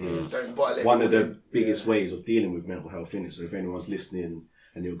is one of the biggest ways of dealing with mental health, innit? So if anyone's listening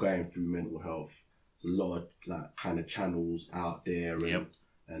and you're going through mental health, there's a lot of like kind of channels out there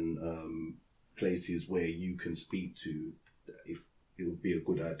and places where you can speak to. If it would be a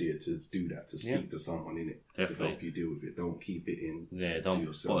good idea to do that, to speak to someone in it, to help you deal with it. Don't keep it in. Yeah, don't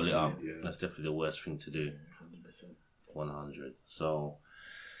bottle it up. That's definitely the worst thing to do. 100. So,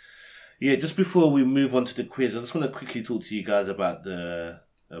 yeah, just before we move on to the quiz, I just want to quickly talk to you guys about the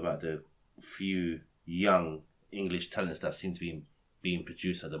few young English talents that seem to be being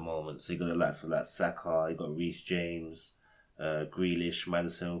produced at the moment. So you got the likes of like Saka, you got Reece James, Grealish,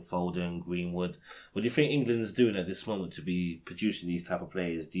 Maddison, Foden, Greenwood. What do you think England's doing at this moment to be producing these type of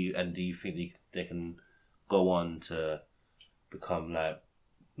players? Do you think they can go on to become like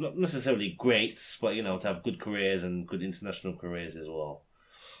not necessarily greats, but you know, to have good careers and good international careers as well?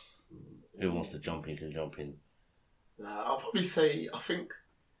 Who wants to jump in can jump in. I'll probably say I think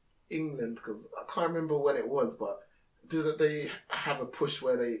England, because I can't remember when it was, but didn't they have a push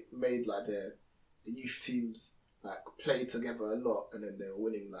where they made like the youth teams like play together a lot, and then they were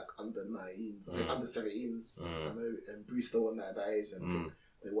winning like under 19s, I think under 17s. I know, and Brewster won that at that age, and I think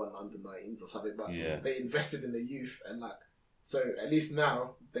they won under 19s or something. But they invested in the youth, and like so at least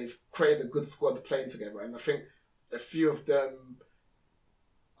now they've created a good squad playing together, and I think a few of them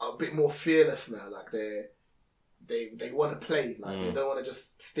are a bit more fearless now. Like they want to play, like they don't want to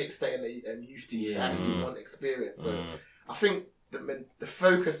just stay in the youth teams. They actually want experience. So I think the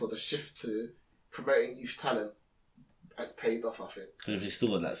focus or the shift to promoting youth talent has paid off, I think. Because you still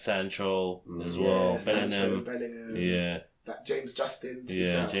got that Sancho as well, Bellingham, that James Justin.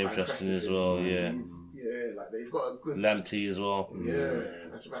 James Justin as well. Like they've got a good Lamptey as well.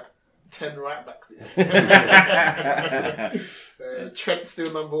 That's about 10 right backs. Trent's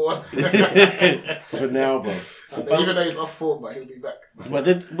still number one for now, bro. Even though he's off form, but he'll be back. But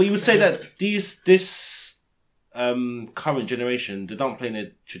you would say that this current generation, they don't play in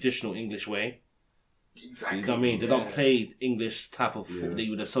a traditional English way. Exactly. You know what I mean? They don't play English type of football that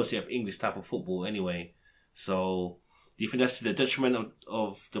you would associate with English type of football anyway. So, do you think that's to the detriment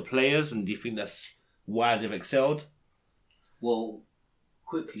of the players, and do you think that's why they've excelled? Well,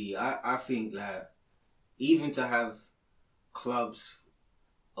 quickly, I think like even to have clubs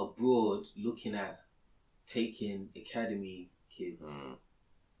abroad looking at taking academy kids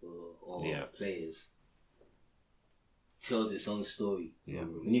or players tells its own story. Yeah.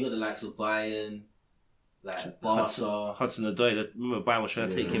 When you got the likes of Bayern, like Barca, Hudson-Odoi, remember Bayern was trying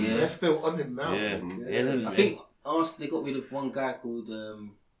to take him. They're still on him now. I think they got rid of one guy called I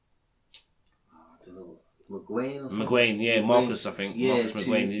don't know, McGuane, Marcus, I think. Marcus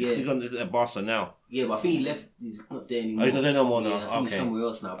McGuane. He's gone to Barca now. Yeah, but I think he left. He's not there anymore. Oh, he's not there no more now. I think he's somewhere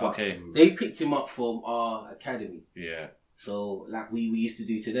else now. But they picked him up from our academy. Yeah. So, like we used to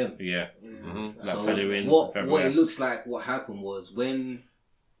do to them. Yeah. Mm-hmm. Like so what it looks like, what happened was when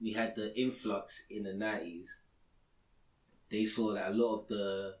we had the influx in the 90s, they saw that a lot of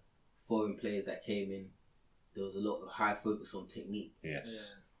the foreign players that came in, there was a lot of high focus on technique. Yes.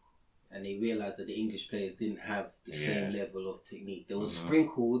 Yeah. And they realised that the English players didn't have the same level of technique. They were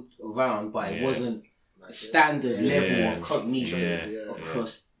sprinkled around, but it wasn't a standard level of technique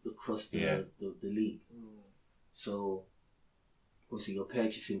across the league. So, obviously you're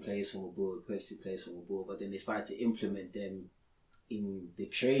purchasing players from abroad, but then they started to implement them in the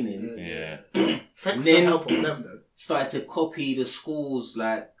training. Thanks to the help of them though. Started to copy the schools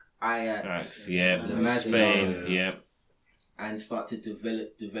like Ajax, Spain, and start to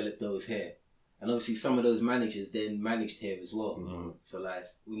develop those here. And obviously some of those managers then managed here as well. Mm-hmm. So like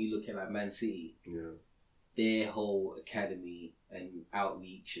when you look at like Man City, their whole academy and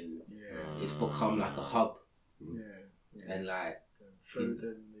outreach and it's become like a hub. And like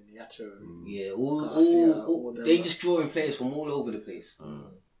Foden, Iniacho, all they just drawing players from all over the place.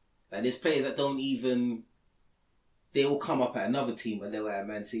 Like there's players that don't even, they all come up at another team when they were at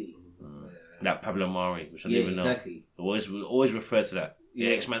Man City. That Pablo Mari, which I didn't even know. Exactly. Always refer to that.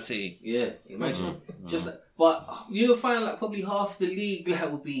 ex-Man City. Yeah, imagine. Just but you'll find like probably half the league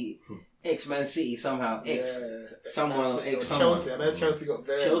like would be ex-Man City somehow. Someone ex Chelsea. I know Chelsea got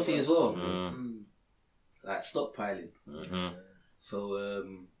very Chelsea as well. Like stockpiling. So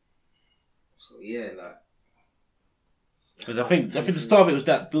yeah, like. Because I think the start of it was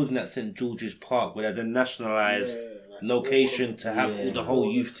that building at St George's Park where they then nationalised location to have all the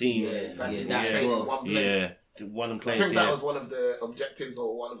whole youth team. Yeah, exactly. that's Train in well. one place. Yeah, one I place. think Yeah, that was one of the objectives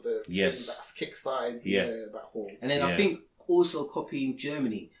or one of the Yes. things that's kickstarted that whole. And then I Yeah. think also copying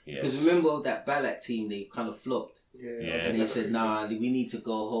Germany. Because Yes. remember that Ballack team, they kind of flopped. Yeah. And they said, nah, we need to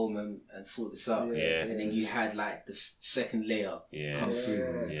go home and sort this out. Yeah. And then you had like the second layer come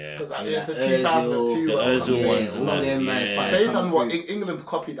through. Yeah. Because Yeah, it's the Ozil, 2002 the World Cup. Ozil Yeah, ones, all man. them man Yeah. fight They come done what through. England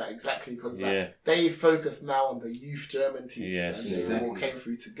copied that exactly because Yeah. they focused now on the youth German teams Yes. and they all Exactly. came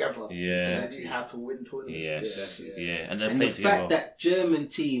through together. Yeah. So they knew how to win tournaments. Yes. Yeah. Yeah. And then And the play fact together. that German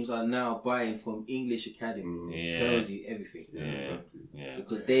teams are now buying from English academies Yeah. tells you everything. Yeah. Yeah.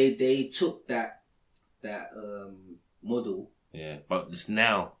 Because they took that model. Yeah. But it's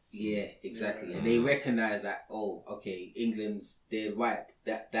now. Yeah, exactly. And they recognize that, oh, okay, they're ripe.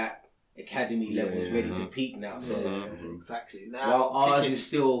 That academy level is ready to peak now. So Yeah, exactly. Now, while ours Pickens- is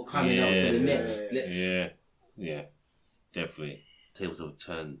still coming up for the next. Let's Yeah. Definitely. Tables have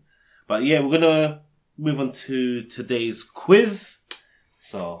turned. But yeah, we're gonna move on to today's quiz.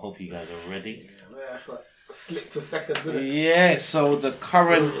 So hope you guys are ready. Yeah, but slipped to second, didn't it? Yeah, so the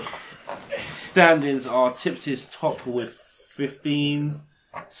current standings are Tips is top with 15,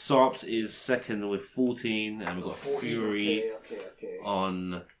 Sops is second with 14, and we've got 14, Fury Okay.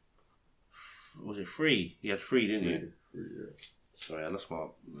 on, was it 3? You had 3, didn't you? Sorry, I lost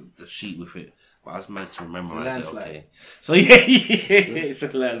the sheet with it, but I was managed to remember. I said, okay. So yeah, it's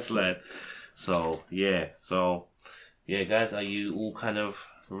a landslide. So yeah, guys, are you all kind of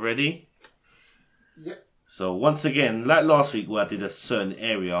ready? Yep. So once again, like last week where I did a certain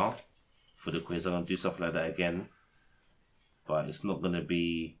area for the quiz, I'm going to do stuff like that again. But it's not going to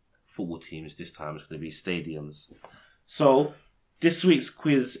be football teams this time, it's going to be stadiums. So this week's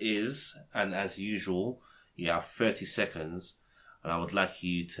quiz is, and as usual, you have 30 seconds, and I would like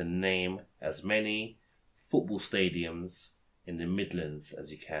you to name as many football stadiums in the Midlands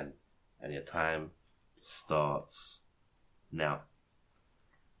as you can. And your time starts now.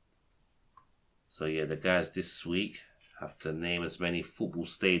 So yeah, the guys this week have to name as many football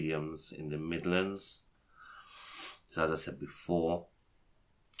stadiums in the Midlands. So as I said before,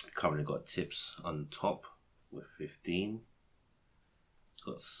 currently got Tips on top with 15.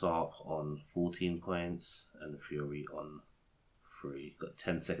 Got Sarp on 14 points and Fury on 3. Got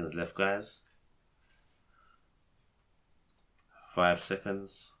 10 seconds left, guys. 5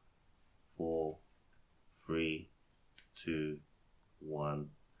 seconds. 4, 3, 2, 1.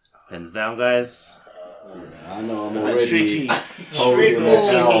 Pens down, guys. I know I'm That's already tricky. holding I my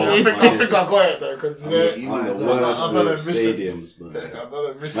tongue. think I got it though, because I'm the worst I've done a with mission. stadiums, but I've done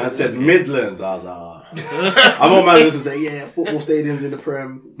a mission. man said Midlands. I was like, I want man to say, yeah, football stadiums in the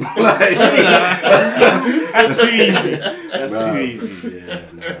Prem. Like, That's too easy. That's nah, too easy. Yeah,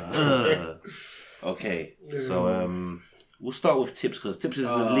 nah. Okay, so we'll start with Tips because Tips is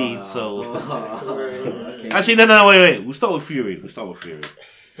in the lead. So okay. actually, no, wait. We'll start with Fury.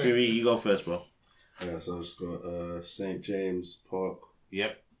 Fury, you go first, bro. Yeah, so it's got St James Park.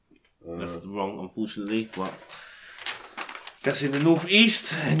 Yep, that's wrong, unfortunately, but that's in the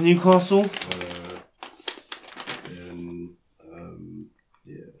northeast, Newcastle. And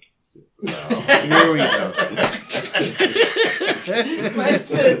yeah. Fury, though. Man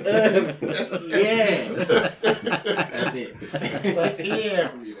said, yeah. That's it.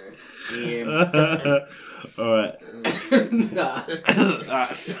 All right. Nah.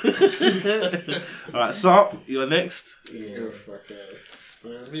 All right, Sarp, you're next. Yeah. Okay. So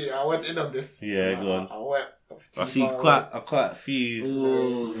me, I went in on this. Yeah, go on. I went. I see quite a few.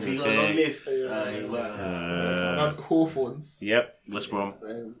 Ooh, you got a long list. Yeah. Wow. I done Hawthorns. Yep, West Brom.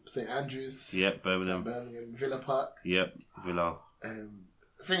 St Andrews. Yep, Birmingham. Villa Park. Yep, Villa. The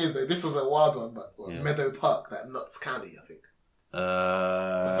thing is, though, this was a wild one, but Yeah. Meadow Park, that Notts County, I think. So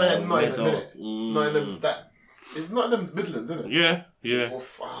Nottingham, innit? Nottingham's that. It's Nottingham's Midlands, isn't it? Yeah. Oh,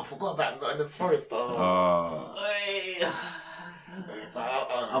 I forgot about Nottingham Forest. I've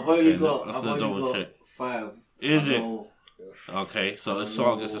only got double check. 5. Is I it? know. Okay, so the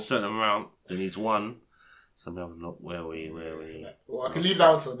Sarp gets a certain amount, then he's 1. So we have a look. Where we? Well, I can leave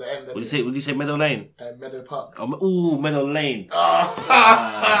that until the end. Would you say Meadow Lane? Meadow Park. Meadow Lane.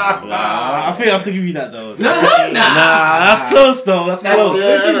 Ah. Nah, I think I have to give you that though. Nah. Nah, that's close though. That's close.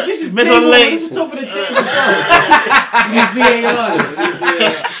 This is Middle table, lane. This is top of the table. VAR.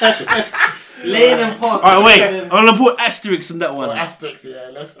 Lane and Park. Alright, wait. I'm gonna put asterisks on that one. Asterix, yeah.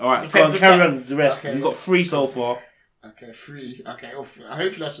 Let's. Alright, go on, carry on the rest. Okay. You've got 3 so far. Okay, 3. Okay, hopefully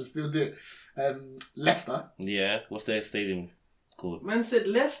I should still do it. Leicester. Yeah, what's their stadium called? Man said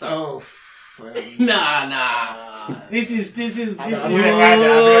Leicester. Oh, Nah. This is illegal.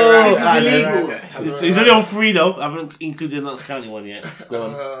 It's only on 3 though. I haven't included the Notts County one yet. Go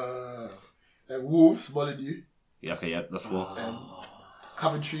on. Wolves, Molyneux. Yeah, okay, yep, that's 4.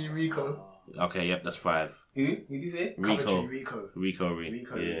 Coventry, Rico. Okay, yep, that's 5. Who did you say? Coventry, Rico. Rico.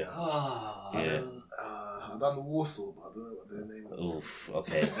 Yeah. Yeah. I done Warsaw, but I don't know what their name was. Oof,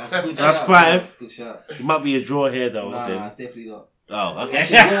 okay. That's a good That's shout, 5. Good shot. It might be a draw here though. Nah, then. it's definitely not. Oh, okay.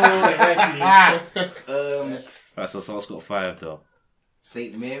 Actually. Right, so Salt's got 5 though.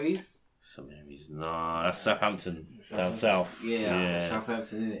 St. Mary's? St. Mary's. Nah, that's Southampton. Down south. Yeah,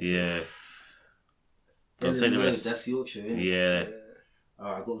 Southampton, innit? Yeah. Don't Ellen say the Road, rest. that's Yorkshire, innit? Yeah.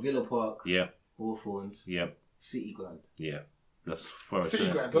 Alright, I got Villa Park, Yep. Hawthorns, Yep. City Ground. Yeah. That's Forest. City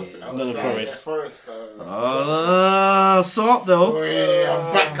innit? Ground. That's Yeah. No, Forest. Forest. Salt though. Oh,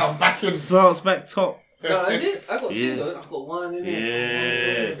 yeah, I'm back in. Salt's back top. No, is it? I got 2 Yeah. though. I got 1 in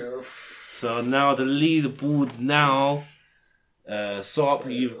Yeah. Yeah. So now the leaderboard now. Salt,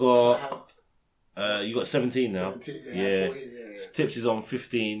 you've got 17 now. 17, Yeah. 14, yeah. Tips is on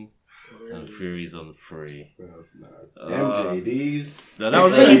 15 and Fury's on 3. MJ, these. No, that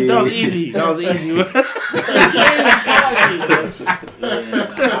was easy. That was easy. That was easy.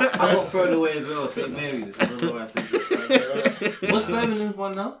 I got thrown away as well, St. Mary's. I don't know why I said that. What's Birmingham's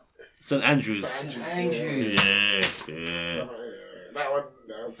one now? St Andrews. Andrews. Yeah. That one.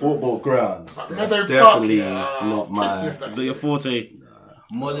 Football grounds. But That's Meadow definitely Park, not it's my. festive, that. Do your forte.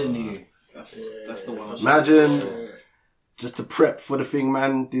 Molyneux. That's the one. Imagine just to prep for the thing,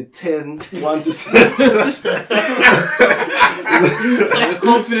 man. Did 1 to 10. The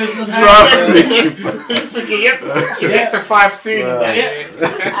confidence was Trust high. me. He's thinking, yep, she'll get to 5 soon. Right.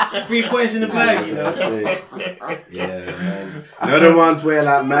 Yeah. 3 points in the bag, you know. Yeah, man. You know the ones where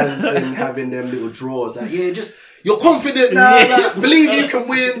like man's been having them little draws, like just you're confident now, like, believe you can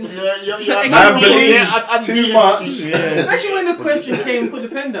win. Yeah. Man believes too much. Yeah. Actually, when the question came, put the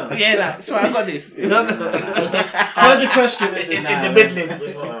pen down. Yeah, that's right. I got this. Heard the question. In the Midlands.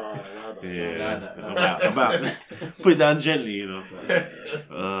 Yeah. About. Put it down gently, you know.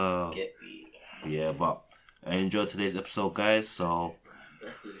 Yeah, but I enjoyed today's episode, guys. So.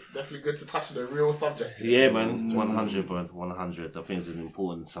 Definitely good to touch on a real subject. Yeah, man. 100, bro. 100. I think it's an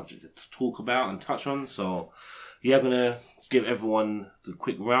important subject to talk about and touch on. So, yeah, I'm going to give everyone the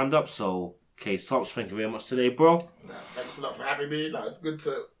quick roundup. So, Sops, thank you very much today, bro. Thanks a lot for having me. It's good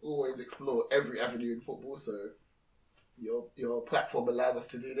to always explore every avenue in football. So, your platform allows us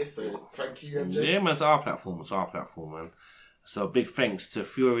to do this. So, thank you, MJ. Yeah, man. It's our platform, man. So, big thanks to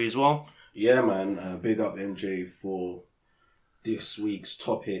Fury as well. Yeah, man. Big up MJ for this week's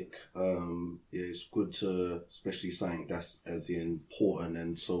topic. It's good to, especially something that's as important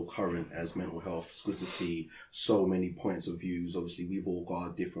and so current as mental health. It's good to see so many points of views. Obviously, we've all got our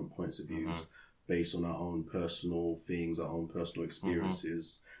different points of views based on our own personal things, our own personal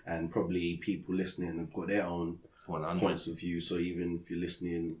experiences, and probably people listening have got their own 100. points of view. So even if you're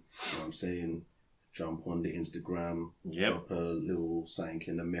listening, you know what I'm saying, jump on the Instagram, drop a little something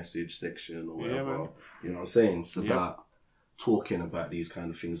in the message section or whatever. You know what I'm saying? It's about talking about these kind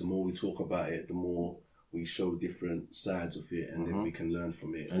of things. The more we talk about it, the more we show different sides of it, and then we can learn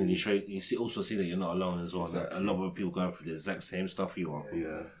from it. And also see that you're not alone as well. Exactly. That a lot of people going through the exact same stuff you are.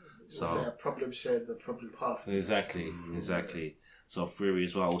 Yeah. So a problem shared, the problem half. Exactly. So Fury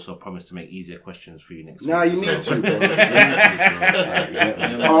as well also promised to make easier questions for you next week. Nah, you need to, bro.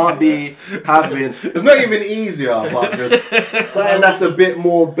 Can't be having. It's not even easier, but just something that's a bit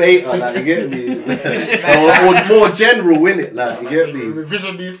more beta, like, you get me, or more general, innit? Like, you get me.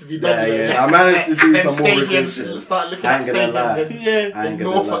 Revision needs to be done. Yeah. I managed to do some more revision. Start looking at stadiums in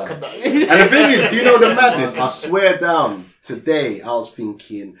Norfolk and that. And the thing is, do you know the madness? I swear down, today I was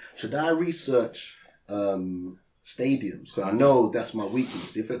thinking, should I research stadiums? Because I know that's my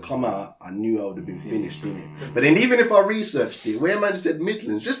weakness. If it come out, I knew I would have been finished in it. But then even if I researched it, where man said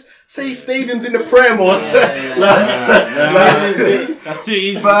Midlands, just say stadiums in the Prem or something. That's too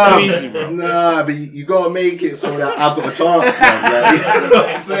easy. Too easy, bro. Nah, but you gotta make it so that I've got a chance. Like, you know what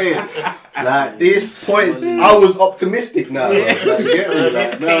I'm saying? Like, this point, I was optimistic now. Like, get me?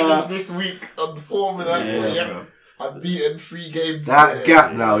 Like, nah. This week on the form and I've beaten 3 games. That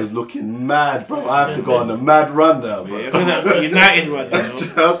gap now is looking mad, bro. I have to go on a mad run now, bro. United run,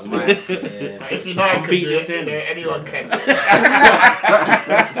 Just man. If United can do it, anyone can.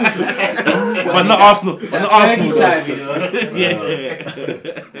 But not Arsenal. But not Arsenal. Fergie time, you know. Yeah.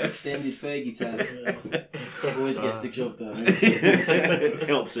 Extended Fergie time. Always gets the job done.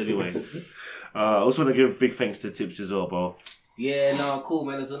 Helps anyway. I also want to give big thanks to Tips as well, bro. Yeah, no, cool,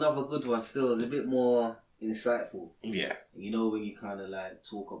 man. There's another good one still. It's a bit more insightful. Yeah. You know, when you kind of like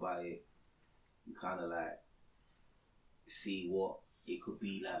talk about it you kind of like see what it could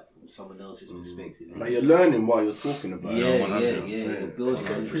be like from someone else's perspective. Like you're learning while you're talking about Yeah, it. yeah. You You're building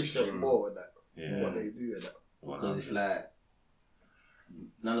can on it. appreciate more of that, Yeah. what they do with that. Because it's like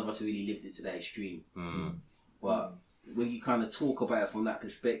none of us really lived it to that extreme. But when you kind of talk about it from that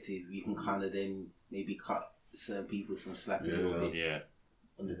perspective, you can kind of then maybe cut certain people some slack a little bit Yeah,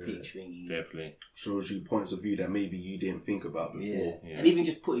 on the pitch when you definitely. Shows you points of view that maybe you didn't think about before. Yeah. and even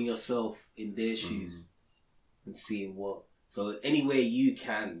just putting yourself in their shoes and seeing what. So any way you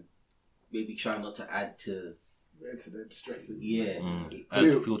can, maybe try not to add to. To the stresses. Yeah. Add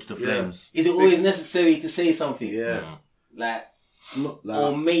fuel to the flames. Is it always necessary to say something? Yeah. Like, It's not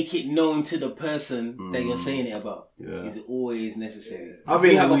or like, make it known to the person that you're saying it about? Yeah. Is it always necessary? I If you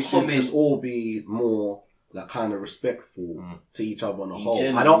think have we a should comment, just all be more like kind of respectful to each other on a In whole.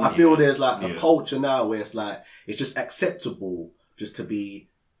 general, I feel yeah. there's like a Yeah. culture now where it's like it's just acceptable just to be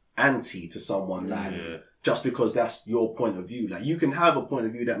anti to someone like just because that's your point of view. Like you can have a point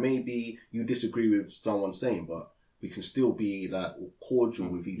of view that maybe you disagree with someone saying, but we can still be like cordial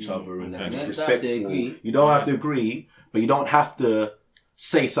with each other and Exactly. just You don't have to respectful. agree. You don't have to agree, but you don't have to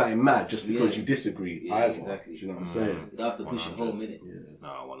say something mad just because Yeah. you disagree Yeah, either. exactly. Do you know what I'm saying? you don't have to push it 100. home, innit?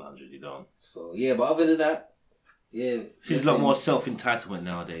 No, 100, you don't. So, yeah, but other than that, yeah. Seems a lot more self-entitlement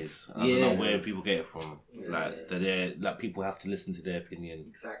nowadays. I don't Yeah. know where people get it from. Like, they're, like people have to listen to their opinion.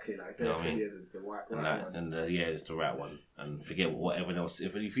 Exactly, like You their know what I mean? opinion is the right And, one. like, and yeah, it's the right one. And forget what everyone else.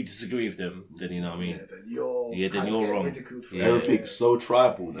 If you disagree with them, then you know what I mean. Yeah, then you're, Yeah, then kind of you're getting wrong. ridiculed for Yeah. it. Everything's so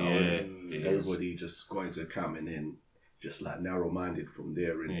tribal now. Yeah, and it is. everybody just got into account and then just like narrow-minded from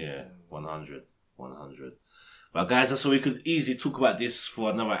there. Really. Yeah, 100. But guys, that's why we could easily talk about this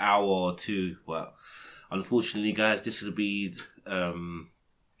for another hour or two. But unfortunately, guys, this will be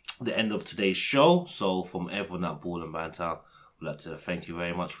the end of today's show. So from everyone at Ball and Banter, we'd like to thank you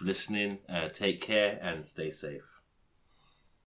very much for listening. Take care and stay safe.